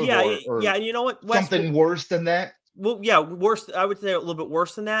basing it off of? Yeah, or yeah. And you know what? Wes, something worse than that? Well, yeah, worse. I would say a little bit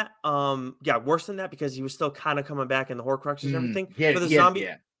worse than that. Yeah, worse than that because he was still kind of coming back in the Horcruxes and everything. Yeah, For the zombie.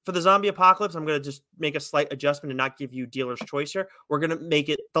 For the zombie apocalypse, I'm going to just make a slight adjustment and not give you dealer's choice here. We're going to make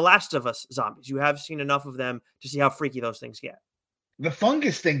it The Last of Us zombies. You have seen enough of them to see how freaky those things get. The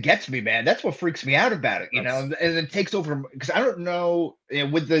fungus thing gets me, man. That's what freaks me out about it, and it takes over because I don't know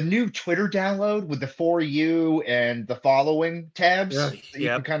with the new Twitter download with the For You and the following tabs that you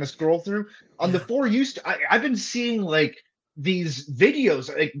can kind of scroll through. On the For You, I've been seeing like these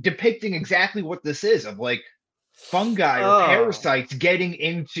videos like depicting exactly what this is of like fungi or parasites getting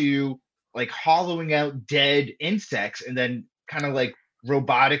into like hollowing out dead insects and then kind of like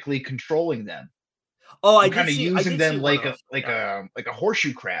robotically controlling them. Oh, I kind of using them like a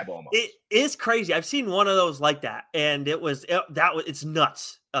horseshoe crab almost. It is crazy. I've seen one of those like that, and it's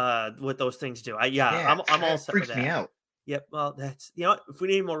nuts. What those things do. I'm all set with that. Freaks me out. Yep. Well, that's if we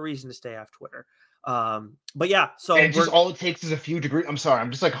need more reason to stay off Twitter. But yeah, so and just all it takes is a few degrees. I'm sorry,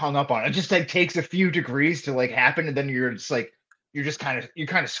 I'm just like hung up on it. It just like takes a few degrees to like happen, and then you're kind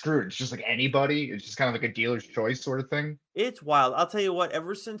of screwed. It's just like anybody. It's just kind of like a dealer's choice sort of thing. It's wild. I'll tell you what.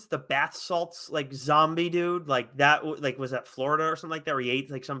 Ever since the bath salts like zombie dude, like that, like was that Florida or something like that, where he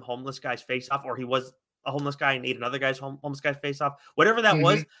ate like some homeless guy's face off, or he was a homeless guy and ate another guy's homeless guy's face off. Whatever that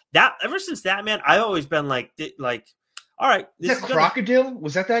was, that ever since that, man, I've always been like. All right. Is that crocodile?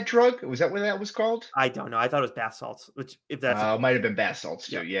 Was that drug? Was that what that was called? I don't know. I thought it was bath salts, which if that's might have been bath salts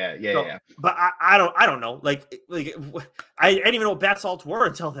too. Yeah. But I don't know. Like I didn't even know what bath salts were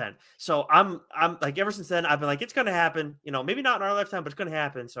until then. So I'm like ever since then I've been like it's gonna happen. Maybe not in our lifetime, but it's gonna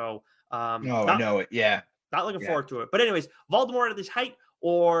happen. So I know it. Yeah. Not looking forward to it. But anyways, Voldemort at this height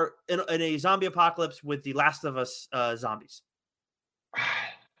or in a zombie apocalypse with the Last of Us zombies.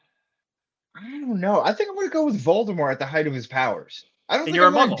 I don't know. I think I'm going to go with Voldemort at the height of his powers. I don't think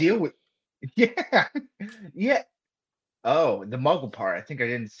I'm going to deal with. Yeah. Yeah. Oh, the Muggle part. I think I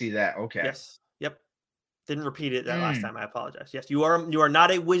didn't see that. Okay. Yes. Yep. Didn't repeat it that last time. I apologize. Yes, you are not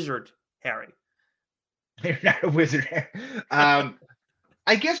a wizard, Harry. You're not a wizard. I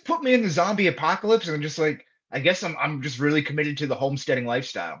guess put me in the zombie apocalypse and just like I guess I'm just really committed to the homesteading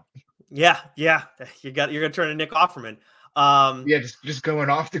lifestyle. Yeah. You're gonna turn to Nick Offerman. Just going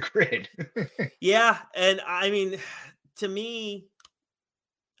off the grid. Yeah, and I mean, to me,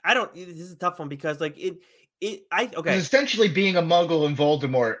 this is a tough one because like essentially being a Muggle in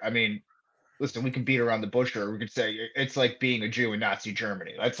Voldemort. I mean, listen, we can beat around the bush, or we could say it's like being a Jew in Nazi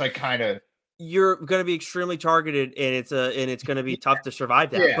Germany. That's like kind of you're going to be extremely targeted, and it's going to be tough to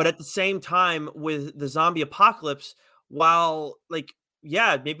survive that. Yeah. But at the same time, with the zombie apocalypse, while like.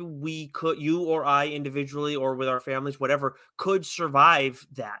 Yeah, maybe we could, you or I individually or with our families, whatever, could survive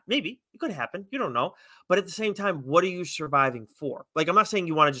that. Maybe it could happen. You don't know. But at the same time, what are you surviving for? Like, I'm not saying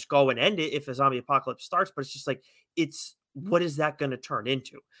you want to just go and end it if a zombie apocalypse starts, but it's just like, what is that going to turn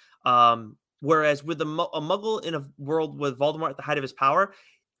into? Whereas with a Muggle in a world with Voldemort at the height of his power,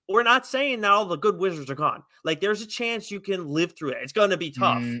 we're not saying that all the good wizards are gone. Like, there's a chance you can live through it. It's going to be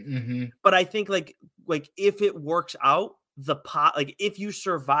tough. Mm-hmm. But I think like if it works out, like if you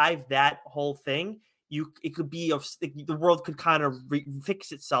survive that whole thing, it could be the world could kind of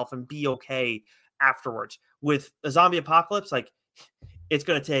fix itself and be okay afterwards. With a zombie apocalypse, like it's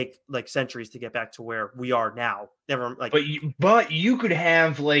going to take like centuries to get back to where we are now. Never like, but you could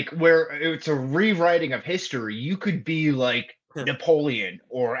have like where it's a rewriting of history. You could be like Napoleon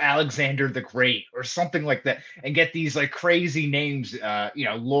or Alexander the Great or something like that, and get these like crazy names,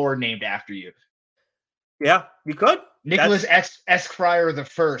 lore named after you. Yeah, you could. Nicholas Esquire the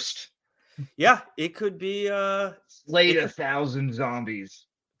First. Yeah, it could be slayed 1,000 zombies.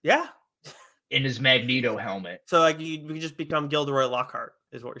 Yeah. in his Magneto helmet. So like you could just become Gilderoy Lockhart,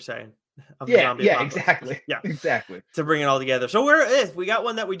 is what you're saying. Of the Yeah, zombie yeah, apocalypse. exactly. Yeah, exactly. to bring it all together. So we got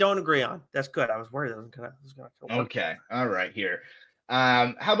one that we don't agree on. That's good. I was worried I was gonna kill one. Okay, all right. Here,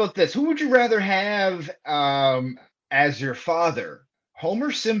 how about this? Who would you rather have as your father?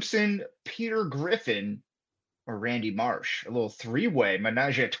 Homer Simpson, Peter Griffin, or Randy Marsh? A little three-way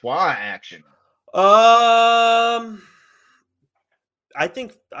menage a trois action. I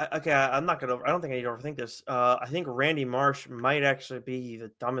think okay. I'm not gonna. I don't think I need to overthink this. I think Randy Marsh might actually be the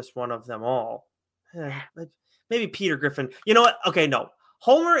dumbest one of them all. Maybe Peter Griffin. You know what? Okay, no.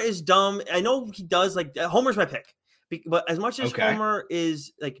 Homer is dumb. I know he does like Homer's my pick, but as much as Homer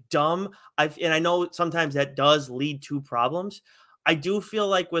is like dumb, and I know sometimes that does lead to problems. I do feel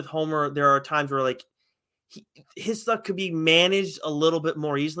like with Homer, there are times where like his stuff could be managed a little bit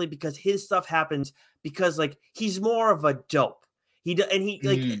more easily because his stuff happens because like he's more of a dope.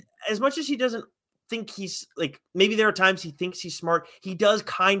 Like as much as he doesn't think he's like, maybe there are times he thinks he's smart. He does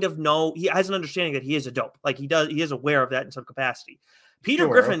kind of know, he has an understanding that he is a dope. Like he is aware of that in some capacity. Peter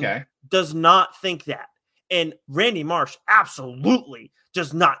Griffin does not think that. And Randy Marsh absolutely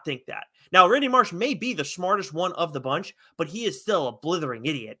does not think that. Now, Randy Marsh may be the smartest one of the bunch, but he is still a blithering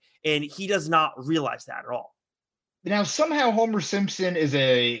idiot. And he does not realize that at all. Now, somehow Homer Simpson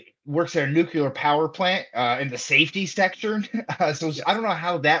works at a nuclear power plant in the safety section. So I don't know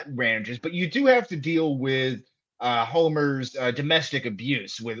how that manages, but you do have to deal with Homer's domestic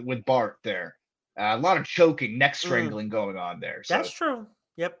abuse with Bart there. A lot of choking, neck strangling going on there. So, that's true.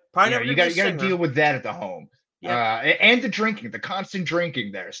 Yep. You got to deal with that at the home. Yep. And the drinking, the constant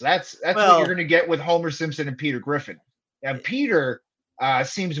drinking there. So that's what you're going to get with Homer Simpson and Peter Griffin. And Peter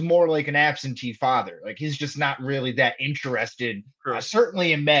seems more like an absentee father. Like he's just not really that interested,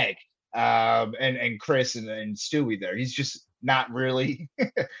 certainly in Meg and Chris and Stewie there. He's just not really,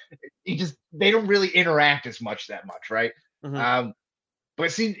 they don't really interact as much that much, right? Mm-hmm.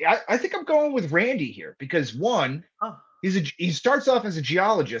 But see, I think I'm going with Randy here because one, he starts off as a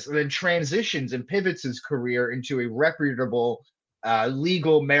geologist and then transitions and pivots his career into a reputable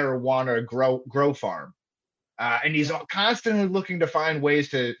legal marijuana grow farm. And he's constantly looking to find ways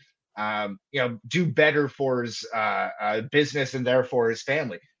to, do better for his business and therefore his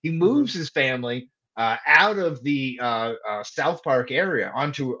family. He moves his family out of the South Park area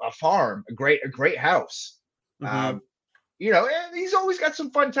onto a farm, a great house. And he's always got some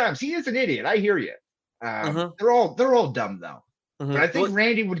fun times. He is an idiot. I hear you. They're all dumb though. But I think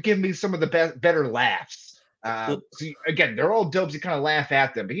Randy would give me some of the better laughs. Again, they're all dopes. You kind of laugh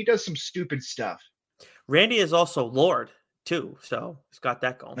at them, but he does some stupid stuff. Randy is also Lord too, so he's got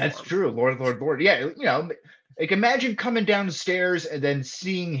that going. That's true. Lord. Yeah, like imagine coming down the stairs and then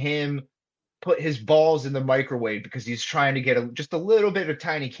seeing him put his balls in the microwave because he's trying to get just a little bit of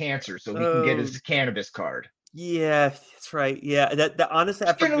tiny cancer so he can get his cannabis card. Yeah, that's right. Yeah, that honestly,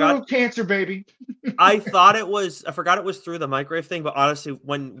 I forgot. A little cancer, baby. I forgot it was through the microwave thing, but honestly,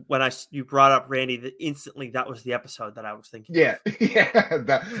 when you brought up Randy, instantly that was the episode that I was thinking. Yeah,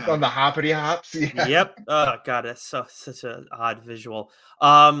 on the hoppity hops. Yeah. Yep. Oh God, that's such an odd visual.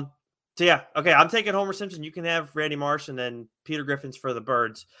 So yeah, okay, I'm taking Homer Simpson. You can have Randy Marsh, and then Peter Griffin's for the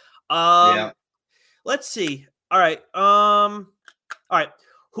birds. Let's see. All right.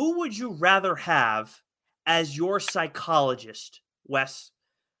 Who would you rather have as your psychologist, Wes?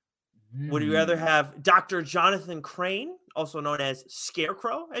 Would you rather have Dr. Jonathan Crane, also known as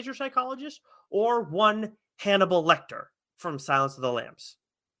Scarecrow, as your psychologist, or one Hannibal Lecter from Silence of the Lambs?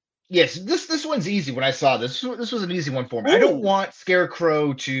 Yes, this one's easy. When I saw this was an easy one for me. Ooh. I don't want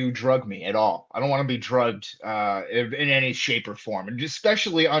Scarecrow to drug me at all. I don't want to be drugged in any shape or form, and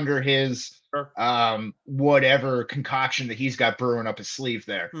especially under his whatever concoction that he's got brewing up his sleeve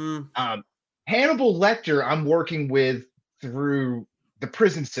there. Hannibal Lecter, I'm working with through the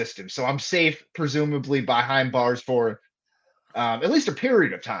prison system, so I'm safe, presumably behind bars for at least a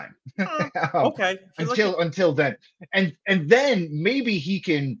period of time. Okay. Until then, and then maybe he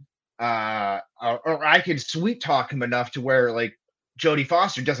can, or I can sweet talk him enough to where like Jodie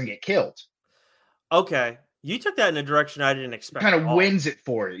Foster doesn't get killed. Okay. You took that in a direction I didn't expect. Kind of wins it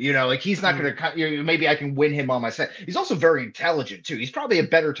for you, like he's not going to. Maybe I can win him on my side. He's also very intelligent too. He's probably a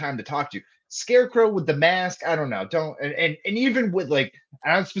better time to talk to. Scarecrow with the mask, I don't know. And even with like,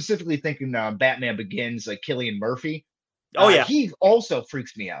 I'm specifically thinking Batman Begins, like Cillian Murphy. Oh yeah, he also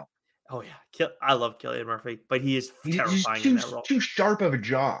freaks me out. Oh yeah, I love Cillian Murphy, but he is terrifying in that role. Too sharp of a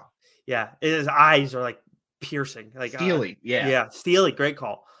jaw. Yeah, his eyes are like piercing, like steely. Yeah, steely. Great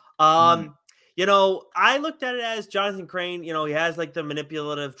call. I looked at it as Jonathan Crane. He has like the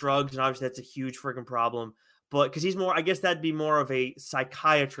manipulative drugs, and obviously that's a huge freaking problem. but because he's more, I guess that'd be more of a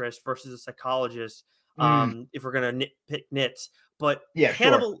psychiatrist versus a psychologist. If we're gonna pick nits, but Yeah,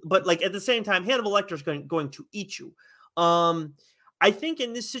 Hannibal, but like at the same time, Hannibal Lecter is going to eat you. I think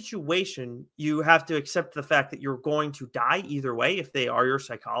in this situation, you have to accept the fact that you're going to die either way if they are your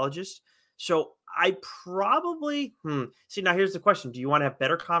psychologist. So I probably see. Now here's the question: do you want to have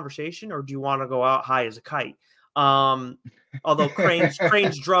better conversation, or do you want to go out high as a kite? Although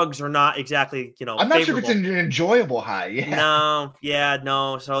Crane's drugs are not exactly, I'm not sure if it's an enjoyable high. Yeah.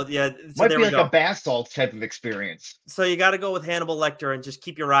 No. So might be like a bath salts type of experience. So you got to go with Hannibal Lecter and just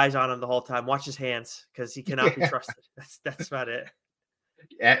keep your eyes on him the whole time. Watch his hands because he cannot be trusted. That's about it.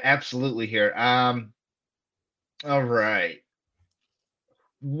 Absolutely here. All right.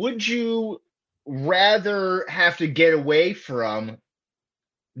 Would you rather have to get away from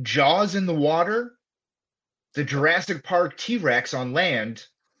Jaws in the water, the Jurassic Park T-Rex on land,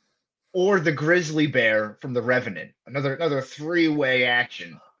 or the grizzly bear from The Revenant? Another three-way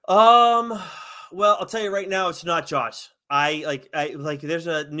action. Well, I'll tell you right now, it's not Jaws. I like there's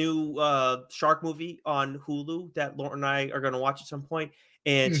a new shark movie on Hulu that Lauren and I are going to watch at some point.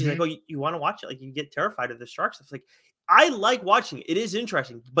 And she's like, "Oh, you want to watch it? Like, you get terrified of the sharks." It's like, I like watching it. It is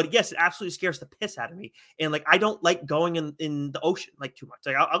interesting, but yes, it absolutely scares the piss out of me. And like, I don't like going in the ocean like too much.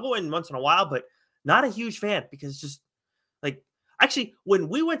 Like, I'll go in once in a while, but not a huge fan because it's just like, actually, when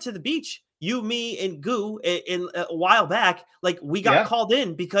we went to the beach, you, me, and Goo in a while back, like we got called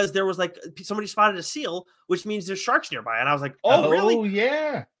in because there was like somebody spotted a seal, which means there's sharks nearby. And I was like, "Oh, really? Oh,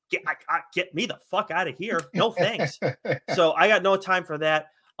 yeah. Get me the fuck out of here. No thanks." So I got no time for that.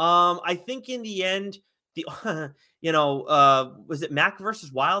 I think in the end, was it Mac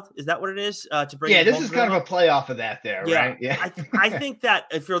versus Wild? Is that what it is? To bring this is kind of a playoff of that there, right? Yeah. I think that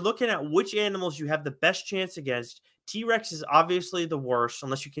if you're looking at which animals you have the best chance against, T-Rex is obviously the worst,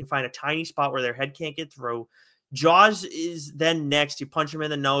 unless you can find a tiny spot where their head can't get through. Jaws is then next. You punch them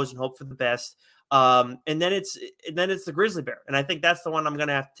in the nose and hope for the best. And then it's the grizzly bear. And I think that's the one I'm going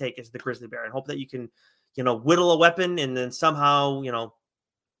to have to take is the grizzly bear and hope that you can, whittle a weapon and then somehow,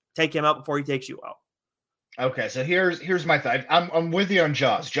 take him out before he takes you out. Okay. So here's my thought. I'm with you on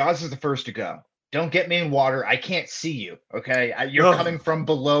Jaws. Jaws is the first to go. Don't get me in water. I can't see you. Okay. You're coming from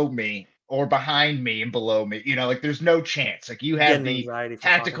below me or behind me and below me. Like there's no chance. Like you have the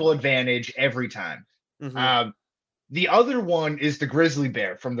tactical advantage every time. The other one is the grizzly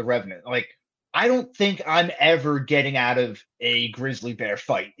bear from The Revenant. Like, I don't think I'm ever getting out of a grizzly bear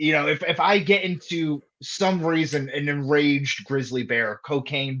fight. If I get into some reason an enraged grizzly bear,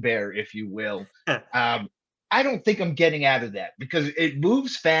 cocaine bear, if you will, I don't think I'm getting out of that because it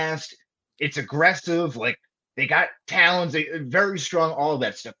moves fast. It's aggressive. Like they got talons, very strong, all of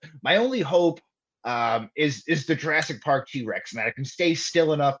that stuff. My only hope is the Jurassic Park T-Rex, and that I can stay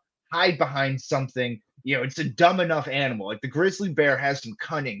still enough, hide behind something. It's a dumb enough animal. Like the grizzly bear has some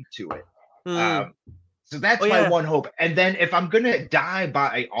cunning to it. So that's my one hope. And then if I'm gonna die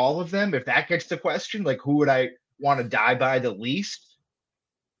by all of them, if that gets the question, like who would I want to die by the least,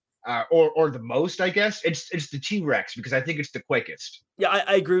 or the most? I guess it's the T-Rex because I think it's the quickest. Yeah,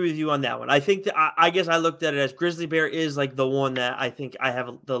 I agree with you on that one. I think that I guess I looked at it as grizzly bear is like the one that I think I have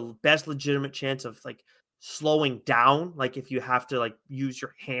the best legitimate chance of like slowing down. Like if you have to like use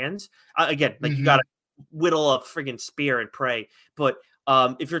your hands again, like you gotta whittle a friggin' spear and pray, but.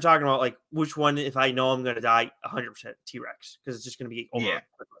 If you're talking about like which one, if I know I'm going to die, 100% T-Rex because it's just going to be over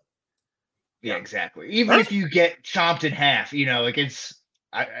quickly. Yeah, exactly. Even if you get chomped in half, like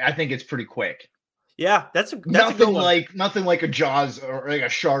I think it's pretty quick. Yeah, that's nothing like a Jaws or like a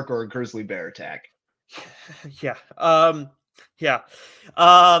shark or a grizzly bear attack. Yeah. Yeah.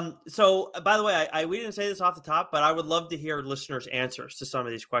 So by the way, we didn't say this off the top, but I would love to hear listeners' answers to some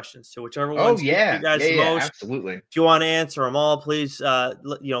of these questions. So whichever ones you guys the most, absolutely. If you want to answer them all, please,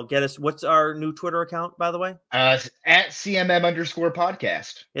 get us. What's our new Twitter account, by the way? At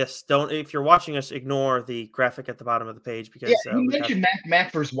CMM_podcast. Yes. If you're watching us, ignore the graphic at the bottom of the page because you mentioned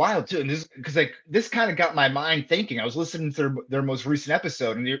Mac vs. Wild too, and this kind of got my mind thinking. I was listening to their most recent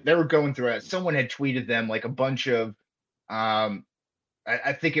episode, and they were going through it. Someone had tweeted them like a bunch of.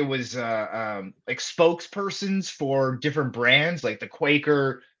 I think it was like spokespersons for different brands, like the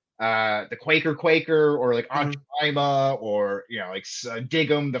Quaker, or like Aunt Jemima, or like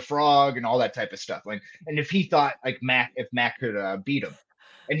Dig'em the frog, and all that type of stuff. Like, and if he thought like Mac could beat him,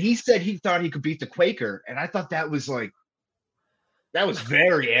 and he said he thought he could beat the Quaker, and I thought that was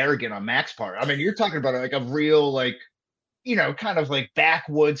very arrogant on Mac's part. I mean, you're talking about like a real like, kind of like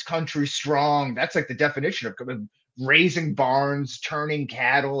backwoods country strong. That's like the definition of raising barns, turning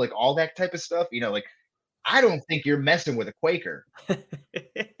cattle, like all that type of stuff. Like I don't think you're messing with a Quaker.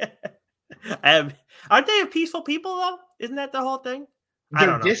 I Aren't they peaceful people though? Isn't that the whole thing? I They're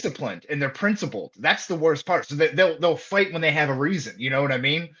don't know. disciplined and they're principled. That's the worst part. So they'll fight when they have a reason. You know what I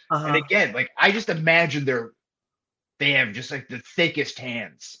mean? And Uh-huh. again, like I just imagine they have just like the thickest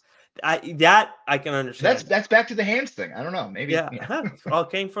hands. I can understand. That's back to the hands thing. I don't know. Maybe. Yeah, all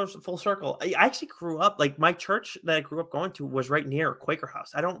came full circle. I actually grew up like my church that I grew up going to was right near a Quaker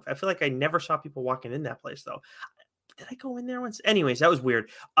house. I feel like I never saw people walking in that place though. Did I go in there once? Anyways, that was weird.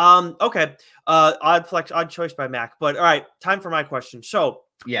 Okay. Odd choice by Mac. But all right, time for my question. So,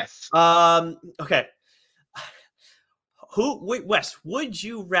 Yes. okay. Wes, would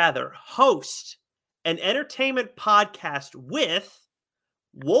you rather host an entertainment podcast with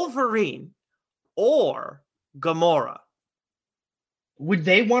Wolverine or Gamora? Would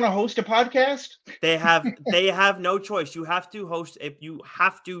they want to host a podcast? They have no choice. You have to host if you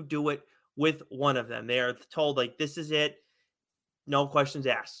have to do it with one of them. They are told like this is it, no questions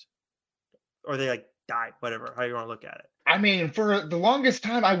asked, or they like die, whatever. How you want to look at it. I mean, for the longest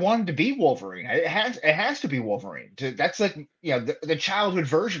time, I wanted to be Wolverine. It has to be Wolverine. That's like the childhood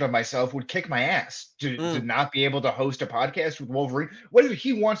version of myself would kick my ass to not be able to host a podcast with Wolverine, whether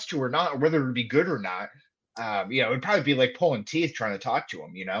he wants to or not, or whether it would be good or not. It'd probably be like pulling teeth trying to talk to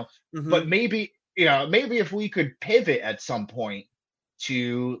him. But maybe if we could pivot at some point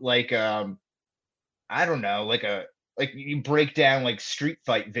to like I don't know, like you break down like street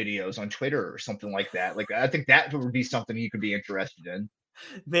fight videos on Twitter or something like that. Like I think that would be something you could be interested in.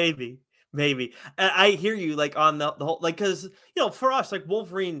 Maybe. And I hear you like on the whole, like, cause for us, like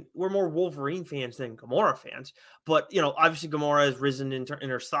Wolverine, we're more Wolverine fans than Gamora fans, but obviously Gamora has risen in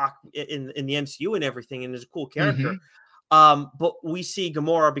her stock in the MCU and everything. And is a cool character. But we see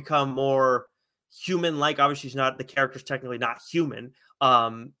Gamora become more human-like. Obviously the character's technically not human.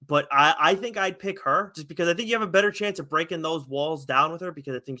 But I think I'd pick her just because I think you have a better chance of breaking those walls down with her,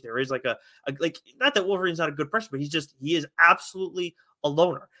 because I think there is like a not that Wolverine's not a good person, but he is absolutely a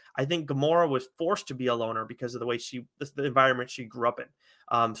loner. I think Gamora was forced to be a loner because of the way the environment she grew up in.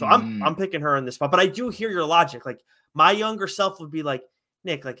 So I'm picking her in this spot, but I do hear your logic. Like my younger self would be like,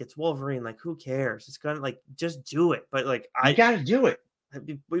 Nick, like it's Wolverine, like who cares? It's gonna like just do it. But like I gotta do it.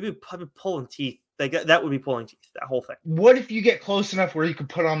 We'd be pulling teeth. Like that would be pulling teeth. That whole thing. What if you get close enough where you could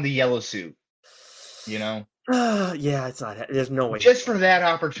put on the yellow suit? Yeah, it's not. There's no way. Just for that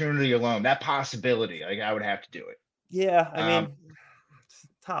opportunity alone, that possibility, like I would have to do it. Yeah, I mean, it's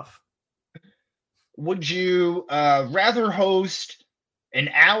tough. Would you rather host an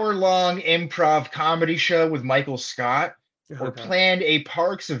hour-long improv comedy show with Michael Scott or plan a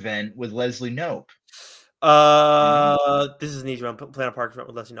Parks event with Leslie Knope? This is an easy one. Plan a Parks event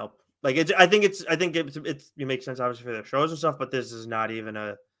with Leslie Knope. Like I think it makes sense obviously for their shows and stuff, but this is not even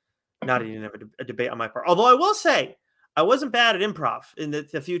a debate on my part. Although I will say I wasn't bad at improv in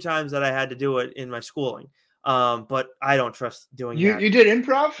the few times that I had to do it in my schooling. But I don't trust doing that. You did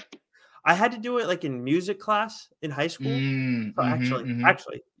improv? I had to do it like in music class in high school.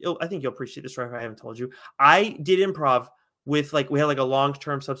 Actually, I think you'll appreciate this, right? If I haven't told you, I did improv with we had like a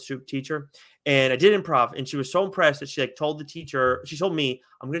long-term substitute teacher, and I did improv, and she was so impressed that she told me,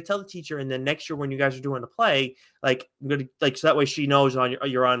 I'm going to tell the teacher, and then next year when you guys are doing the play, like I'm going to so that way she knows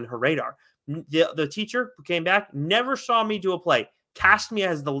you're on her radar. The teacher who came back never saw me do a play, cast me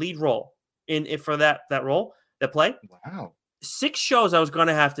as the lead role for that role, that play. Wow. 6 shows I was going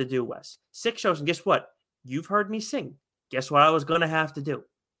to have to do, Wes. 6 shows, and guess what? You've heard me sing. Guess what I was going to have to do?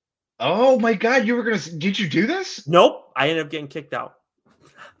 Oh my God, did you do this? Nope. I ended up getting kicked out.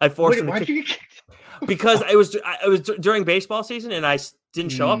 I forced him to why'd you get kicked out? Because I was during baseball season and I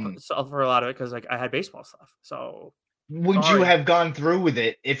didn't show up for a lot of it because I had baseball stuff. So would you have gone through with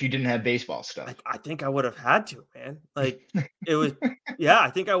it if you didn't have baseball stuff? I think I would have had to, man. Like it was, yeah, I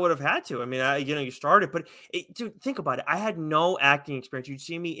think I would have had to. I mean, you started, but dude, think about it. I had no acting experience. You'd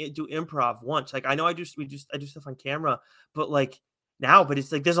see me do improv once. Like I know I do stuff on camera, but but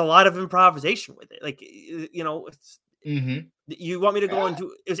it's like there's a lot of improvisation with it. Like it's you want me to go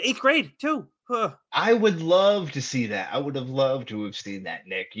into it was 8th grade too. I would love to see that. I would have loved to have seen that,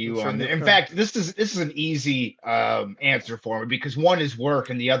 Nick. In fact, this is an easy answer for me because one is work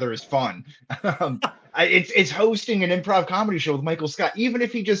and the other is fun. It's hosting an improv comedy show with Michael Scott, even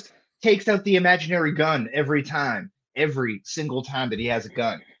if he just takes out the imaginary gun every single time that he has a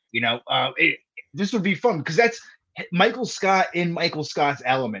gun. This would be fun because that's Michael Scott in Michael Scott's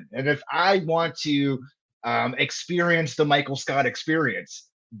element. And if I want to experience the Michael Scott experience,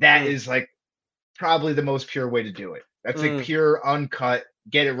 that is probably the most pure way to do it. That's pure, uncut,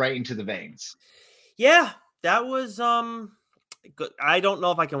 get it right into the veins. Yeah, that was good. I don't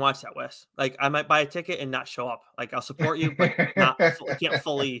know if I can watch that, Wes. I might buy a ticket and not show up. I'll support you, but not can't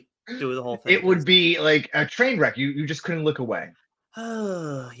fully do the whole thing. It would be like a train wreck. You just couldn't look away.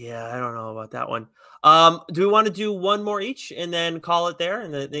 Yeah, I don't know about that one. Do we want to do one more each and then call it there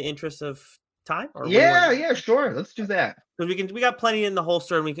in the interest of time? Or Yeah, sure. Let's do that. Because we got plenty in the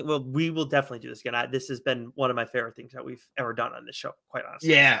holster, and we will definitely do this again. This has been one of my favorite things that we've ever done on this show, quite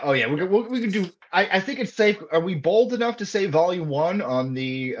honestly. Yeah. Oh yeah. We can do. I think it's safe. Are we bold enough to say Volume 1 on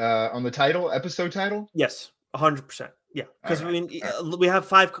the episode title? Yes, 100%. Yeah, because we have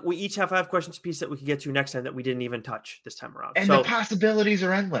 5. We each have 5 questions apiece that we can get to next time that we didn't even touch this time around. And the possibilities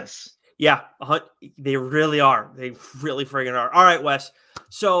are endless. Yeah, they really are. They really friggin' are. All right, Wes.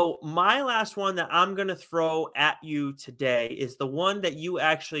 So my last one that I'm going to throw at you today is the one that you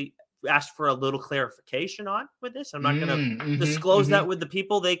actually asked for a little clarification on with this. I'm not going to disclose that with the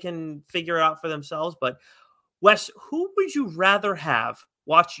people. They can figure it out for themselves. But Wes, who would you rather have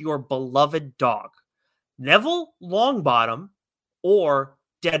watch your beloved dog? Neville Longbottom or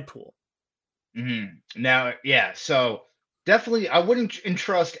Deadpool? Now, yeah, so definitely I wouldn't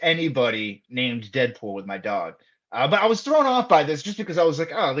entrust anybody named Deadpool with my dog. But I was thrown off by this just because I was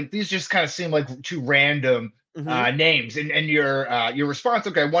like, oh, like these just kind of seem like two random names. And your response,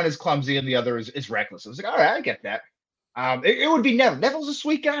 okay, one is clumsy and the other is reckless. I was like, all right, I get that. It would be Neville. Neville's a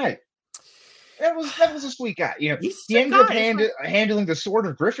sweet guy. Neville's a sweet guy. You know, he ended up handling the sword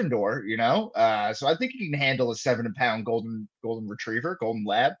of Gryffindor, you know. So I think he can handle a 7-pound golden retriever, golden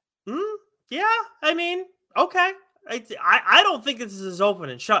lab. Yeah, I mean, okay. I don't think this is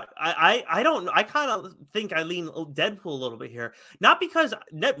open and shut. I kind of think I lean Deadpool a little bit here. Not because,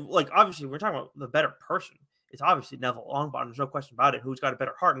 like, obviously we're talking about the better person. It's obviously Neville Longbottom. There's no question about it. Who's got a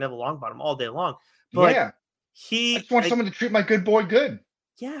better heart? Neville Longbottom all day long. But yeah. I just want someone to treat my good boy good.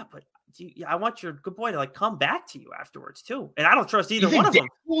 Yeah, but I want your good boy to like come back to you afterwards too. And I don't trust either one of them.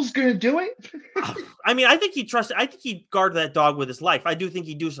 Deadpool's gonna do it? I mean, I think he'd guard that dog with his life. I do think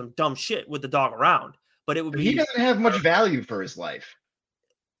he'd do some dumb shit with the dog around. But it would be. He doesn't have much value for his life.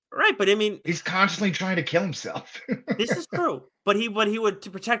 Right, but I mean, he's constantly trying to kill himself. This is true, but he would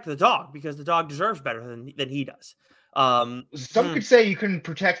to protect the dog because the dog deserves better than he does. Some could say you couldn't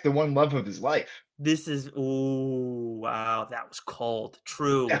protect the one love of his life. This is wow, that was cold.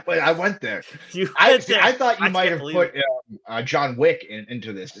 True. Yeah, but I went there. I thought you might have put John Wick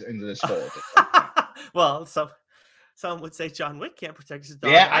into this fold. Well, some would say John Wick can't protect his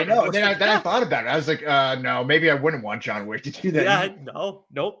dog. Yeah, I know. Then I thought about it. I was like, no, maybe I wouldn't want John Wick to do that. Yeah,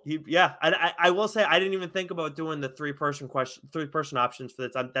 nope. I will say I didn't even think about doing the 3-person options for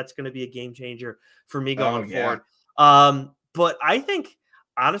this. That's going to be a game changer for me going forward. But I think,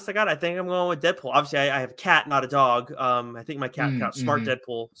 honest to God, I think I'm going with Deadpool. Obviously, I have a cat, not a dog. I think my cat got smart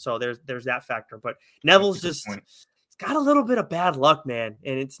Deadpool, so there's that factor. But Neville's just got a little bit of bad luck, man,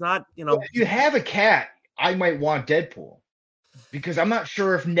 and it's not, you know. Well, if you have a cat, I might want Deadpool because I'm not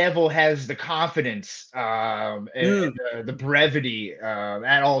sure if Neville has the confidence and the brevity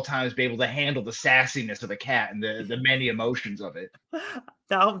at all times be able to handle the sassiness of the cat and the many emotions of it.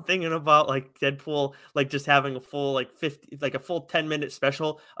 Now I'm thinking about like Deadpool, like just having a full a full 10-minute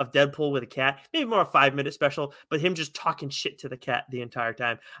special of Deadpool with a cat, maybe more a 5-minute special, but him just talking shit to the cat the entire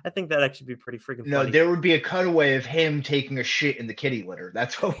time. I think that actually be pretty freaking funny. No, there would be a cutaway of him taking a shit in the kitty litter.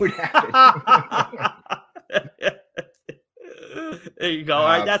 That's what would happen. There you go. All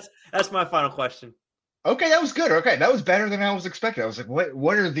right, that's my final question. Okay, that was good. Okay, that was better than I was expecting. I was like,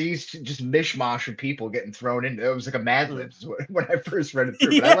 what are these just mishmash of people getting thrown into? It was like a Mad Libs when I first read it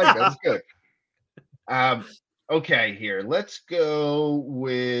through, but I like that. It was good. Okay, here. Let's go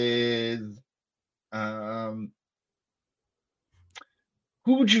with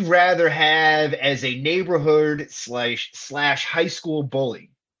who would you rather have as a neighborhood slash high school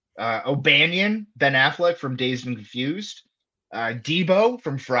bully? O'Banion, Ben Affleck from Dazed and Confused, Debo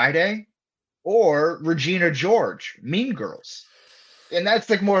from Friday, or Regina George, Mean Girls. And that's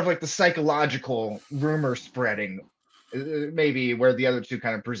like more of like the psychological rumor spreading, maybe where the other two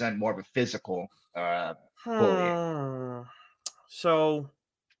kind of present more of a physical bullying. So,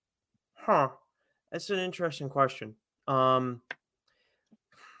 that's an interesting question.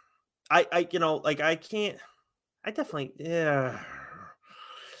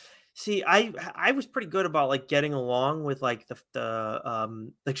 See, I was pretty good about like getting along with like so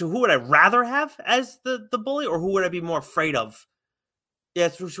who would I rather have as the bully, or who would I be more afraid of? Yeah,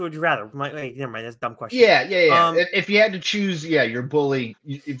 who would you rather? Never mind, that's a dumb question. Yeah. If you had to choose, your bully.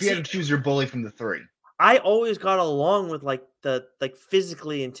 If you had to choose your bully from the three, I always got along with like the like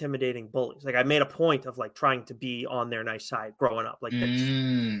physically intimidating bullies. Like I made a point of like trying to be on their nice side growing up. Like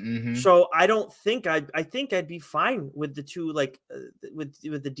so I don't think I think I'd be fine with the two like with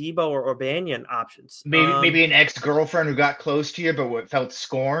the Debo or Banyan options. Maybe an ex-girlfriend who got close to you but felt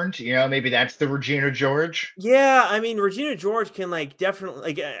scorned. Maybe that's the Regina George. Yeah, I mean Regina George can like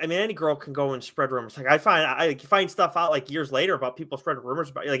definitely like I mean any girl can go and spread rumors. Like I find stuff out like years later about people spreading rumors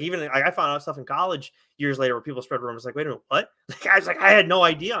about like even like I found out stuff in college years later where people spread rumors like wait a minute what. Like I was like, I had no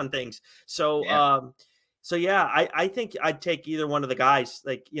idea on things. So, yeah. I think I'd take either one of the guys.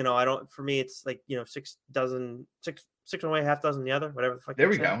 Like, for me, it's like, six away, half dozen the other, whatever the fuck. There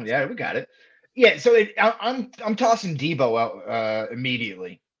we go. Yeah, we got it. Yeah. So I'm tossing Debo out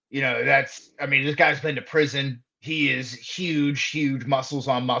immediately. This guy's been to prison. He is huge muscles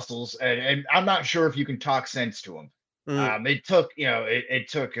on muscles. And I'm not sure if you can talk sense to him. It took,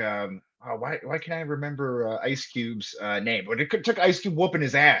 why can't I remember Ice Cube's name? But it took Ice Cube whooping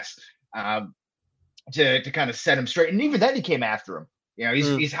his ass to kind of set him straight. And even then he came after him.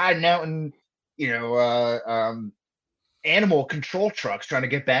 He's hiding out in, animal control trucks trying to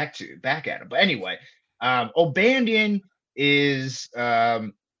get back at him. But anyway, O'Banion is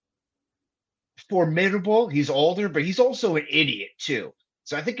formidable. He's older, but he's also an idiot too.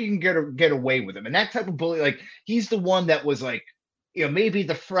 So I think you can get away with him. And that type of bully, like he's the one that was like, maybe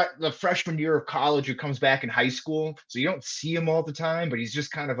the freshman year of college who comes back in high school. So you don't see him all the time, but he's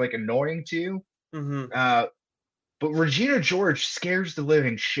just kind of like annoying to you. But Regina George scares the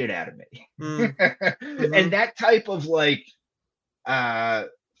living shit out of me. And that type of like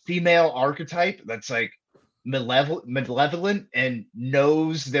female archetype that's like malevolent and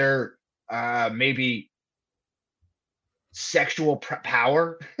knows their maybe sexual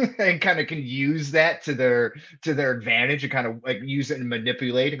power and kind of can use that to their advantage and kind of like use it and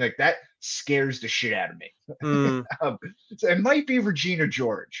manipulate like that scares the shit out of me. So it might be Regina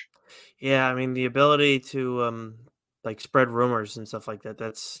George. Yeah, I mean the ability to like spread rumors and stuff like that.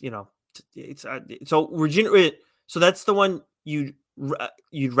 That's it's so Regina. So that's the one you'd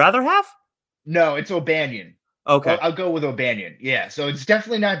rather have? No, it's O'Banion. Okay, I'll go with O'Banion. Yeah, so it's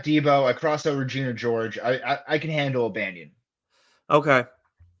definitely not Debo. I crossed out Regina George. I can handle O'Banion. Okay,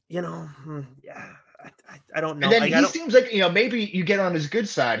 yeah, I don't know. And then he seems like maybe you get on his good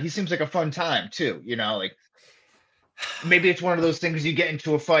side. He seems like a fun time too. Like maybe it's one of those things you get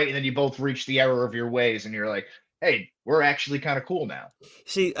into a fight and then you both reach the error of your ways and you're like, hey, we're actually kind of cool now.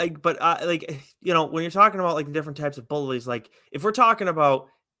 See, but when you're talking about like the different types of bullies, like if we're talking about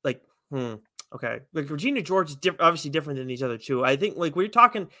like okay, like Regina George is obviously different than these other two. I think like we're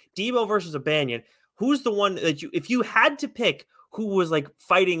talking Debo versus O'Banion. Who's the one that if you had to pick who was like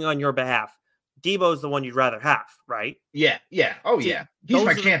fighting on your behalf, Debo's the one you'd rather have, right? Yeah. Oh yeah, he's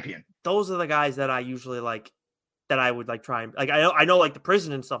my champion. Those are the guys that I usually like. That I would like try and like I know like the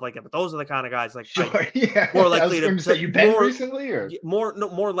prison and stuff like that, but those are the kind of guys like sure, yeah. more likely to you been recently or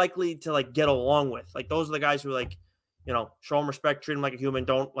more likely to like get along with. Like those are the guys who like show them respect, treat them like a human,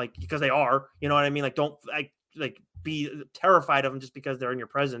 don't like because they are, you know what I mean? Like don't like be terrified of them just because they're in your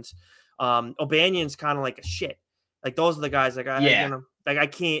presence. O'Banion's kind of like a shit. Like those are the guys like I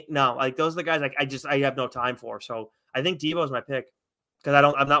can't like those are the guys like I have no time for. So I think Debo's my pick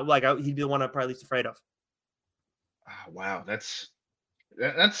because I'm not like he'd be the one I'm probably least afraid of. Oh, wow, that's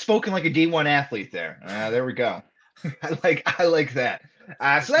spoken like a D1 athlete there. There we go. I like that.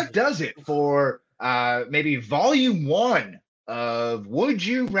 So that does it for maybe volume 1 of Would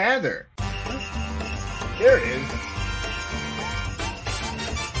You Rather. There it is.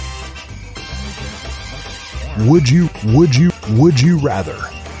 Would you rather?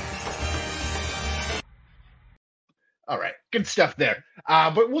 All right, good stuff there.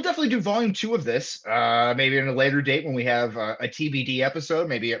 But we'll definitely do volume 2 of this, maybe in a later date when we have a TBD episode,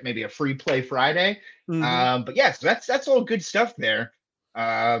 maybe a free play Friday. But yes, that's all good stuff there.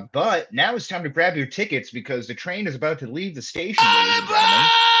 But now it's time to grab your tickets because the train is about to leave the station, ladies and gentlemen.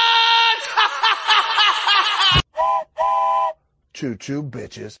 Choo-choo,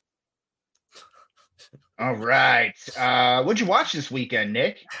 bitches. All right. What'd you watch this weekend,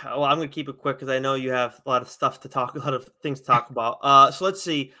 Nick? Well, I'm going to keep it quick because I know you have a lot of stuff to talk, a lot of things to talk about. So let's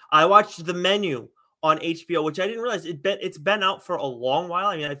see. I watched The Menu on HBO, which I didn't realize it's been out for a long while.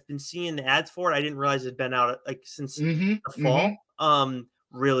 I mean, I've been seeing the ads for it. I didn't realize it'd been out like since the fall.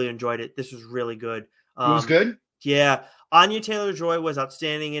 Really enjoyed it. This was really good. It was good? Yeah. Anya Taylor-Joy was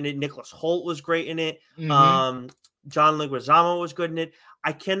outstanding in it. Nicholas Hoult was great in it. John Leguizamo was good in it.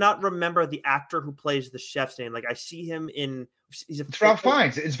 I cannot remember the actor who plays the chef's name. Like I see him in. It's Ralph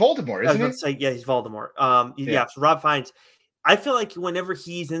Fiennes. It's Voldemort, isn't it? Yeah, he's Voldemort. So Rob Fiennes. I feel like whenever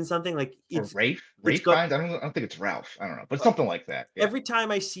he's in something, like Or Rafe Fiennes? I don't think it's Ralph. I don't know, but something like that. Yeah. Every time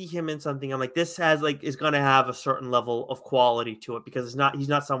I see him in something, I'm like, this is going to have a certain level of quality to it, because he's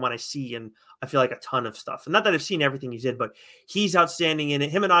not someone I see and I feel like a ton of stuff. And not that I've seen everything he's in, but he's outstanding in it.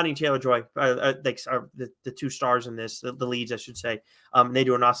 Him and Anya Taylor-Joy are the two stars in this, the leads, I should say. And they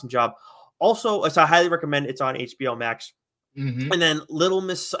do an awesome job. Also, so I highly recommend it's on HBO Max. Mm-hmm. And then Little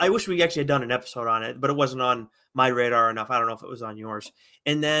Miss, I wish we actually had done an episode on it, but it wasn't on my radar enough. I don't know if it was on yours.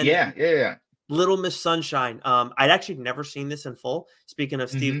 And then yeah. Little Miss Sunshine. I'd actually never seen this in full. Speaking of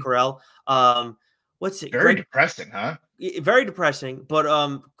Steve Carell, what's it? Very depressing, huh? Very depressing.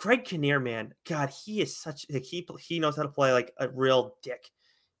 But Greg Kinnear, man, God, he is such like he knows how to play like a real dick.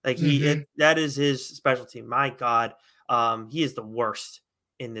 Like that is his specialty. My God, he is the worst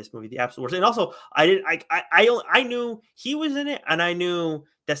in this movie, the absolute worst. And also, I knew he was in it, and I knew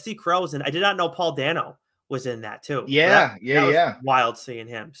that Steve Carell was in it. I did not know Paul Dano was in that too. Yeah, so that was wild seeing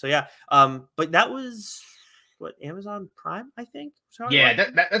him. So yeah, but that was what, Amazon Prime, I think. Sorry, yeah,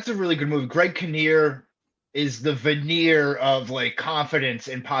 that's a really good movie. Greg Kinnear is the veneer of like confidence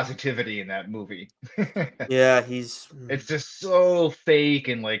and positivity in that movie. Yeah, it's just so fake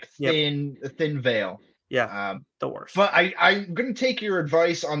and like thin, a thin veil. Yeah, the worst. But I'm gonna take your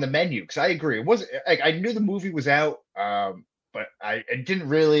advice on The Menu, because I agree. It wasn't like I knew the movie was out, but I didn't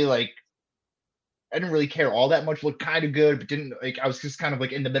really care all that much. Looked kind of good, but didn't like. I was just kind of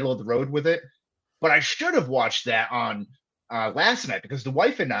like in the middle of the road with it. But I should have watched that on last night, because the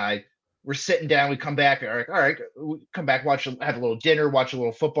wife and I were sitting down. We come back, all right, we come back, have a little dinner, watch a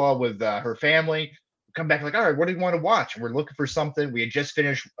little football with her family. We come back like, all right, what do you want to watch? And we're looking for something. We had just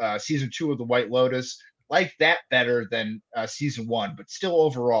finished season 2 of The White Lotus. Liked that better than season 1, but still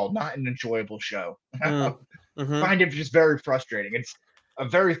overall not an enjoyable show. Find it just very frustrating. It's a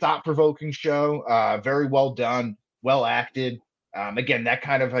very thought-provoking show, very well done, well acted. Again, that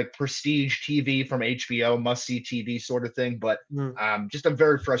kind of like prestige TV from HBO, must-see TV sort of thing, but just a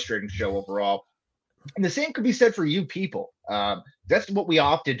very frustrating show overall. And the same could be said for You People. That's what we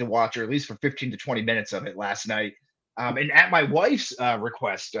opted to watch, or at least for 15 to 20 minutes of it last night. And at my wife's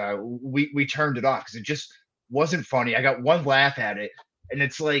request, we turned it off because it just wasn't funny. I got one laugh at it, and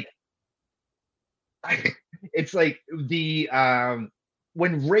it's like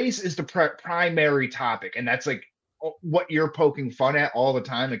when race is the primary topic, and that's like what you're poking fun at all the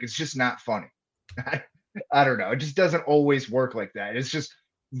time. Like, it's just not funny. I don't know. It just doesn't always work like that. It's just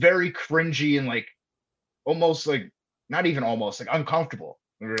very cringy and like almost like not even almost like uncomfortable.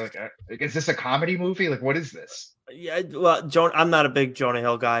 We're like, is this a comedy movie? Like, what is this? Yeah, well, I'm not a big Jonah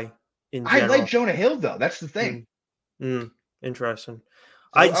Hill guy in general. I like Jonah Hill though. That's the thing. Interesting. So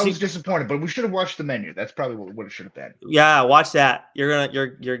I was disappointed, but we should have watched The Menu. That's probably what it should have been. Yeah, watch that. You're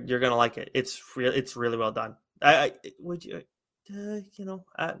gonna like it. It's really well done. Would you,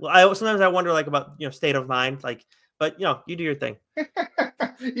 sometimes I wonder like about state of mind, like, but you do your thing.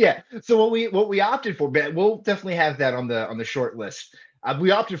 Yeah. So what we opted for, but we'll definitely have that on the short list.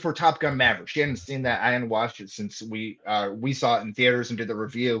 We opted for Top Gun Maverick. She hadn't seen that. I hadn't watched it since we saw it in theaters and did the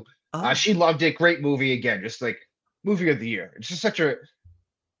review. She loved it. Great movie again. Just like movie of the year. It's just such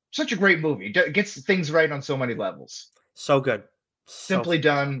a great movie. It gets things right on so many levels. So good. Simply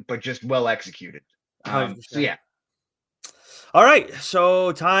done, but just well executed. So yeah. All right,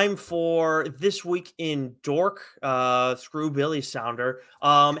 so time for This Week in Dork. Screw Billy Sounder.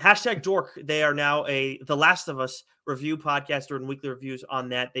 Hashtag Dork. They are now The Last of Us review podcast, doing weekly reviews on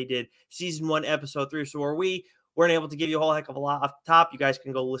that. They did season 1, episode 3. So we weren't able to give you a whole heck of a lot off the top. You guys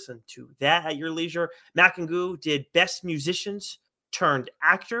can go listen to that at your leisure. Mac and Goo did Best Musicians Turned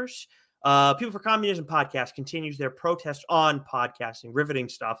Actors. People for Communism podcast continues their protest on podcasting, riveting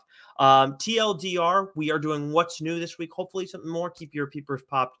stuff. TLDR, we are doing What's New this week. Hopefully something more. Keep your peepers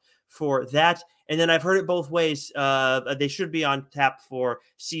popped for that. And then I've heard it both ways. They should be on tap for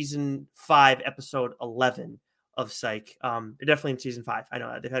season 5, episode 11 of Psych. They're definitely in season 5. I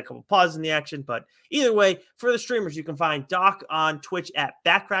know they've had a couple pauses in the action, but either way, for the streamers, you can find Doc on Twitch at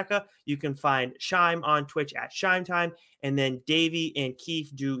Backcracker. You can find Shime on Twitch at Shime Time. And then Davey and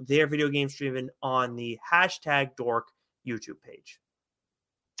Keith do their video game streaming on the hashtag Dork YouTube page.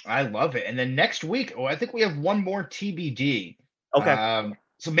 I love it. And then next week, I think we have one more TBD. Okay.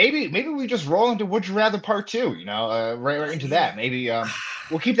 So maybe we just roll into Would You Rather Part 2, right into that. Maybe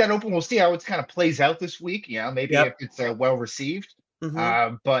we'll keep that open. We'll see how it kind of plays out this week. Maybe if it's well received.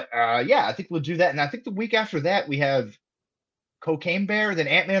 But I think we'll do that. And I think the week after that, we have Cocaine Bear, then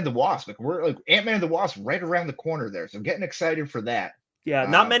Ant-Man and the Wasp. Like, we're like Ant-Man and the Wasp right around the corner there. So I'm getting excited for that. Yeah,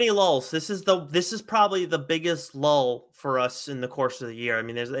 not many lulls. This is probably the biggest lull for us in the course of the year. I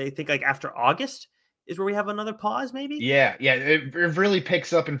mean, I think like after August is where we have another pause, maybe. Yeah, it really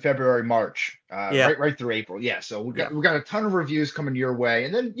picks up in February, March, Yeah. right through April. Yeah, so we got a ton of reviews coming your way,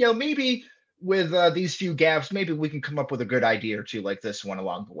 and then maybe with these few gaps, maybe we can come up with a good idea or two like this one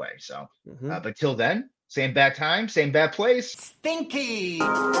along the way. So, but till then, same bad time, same bad place. Stinky.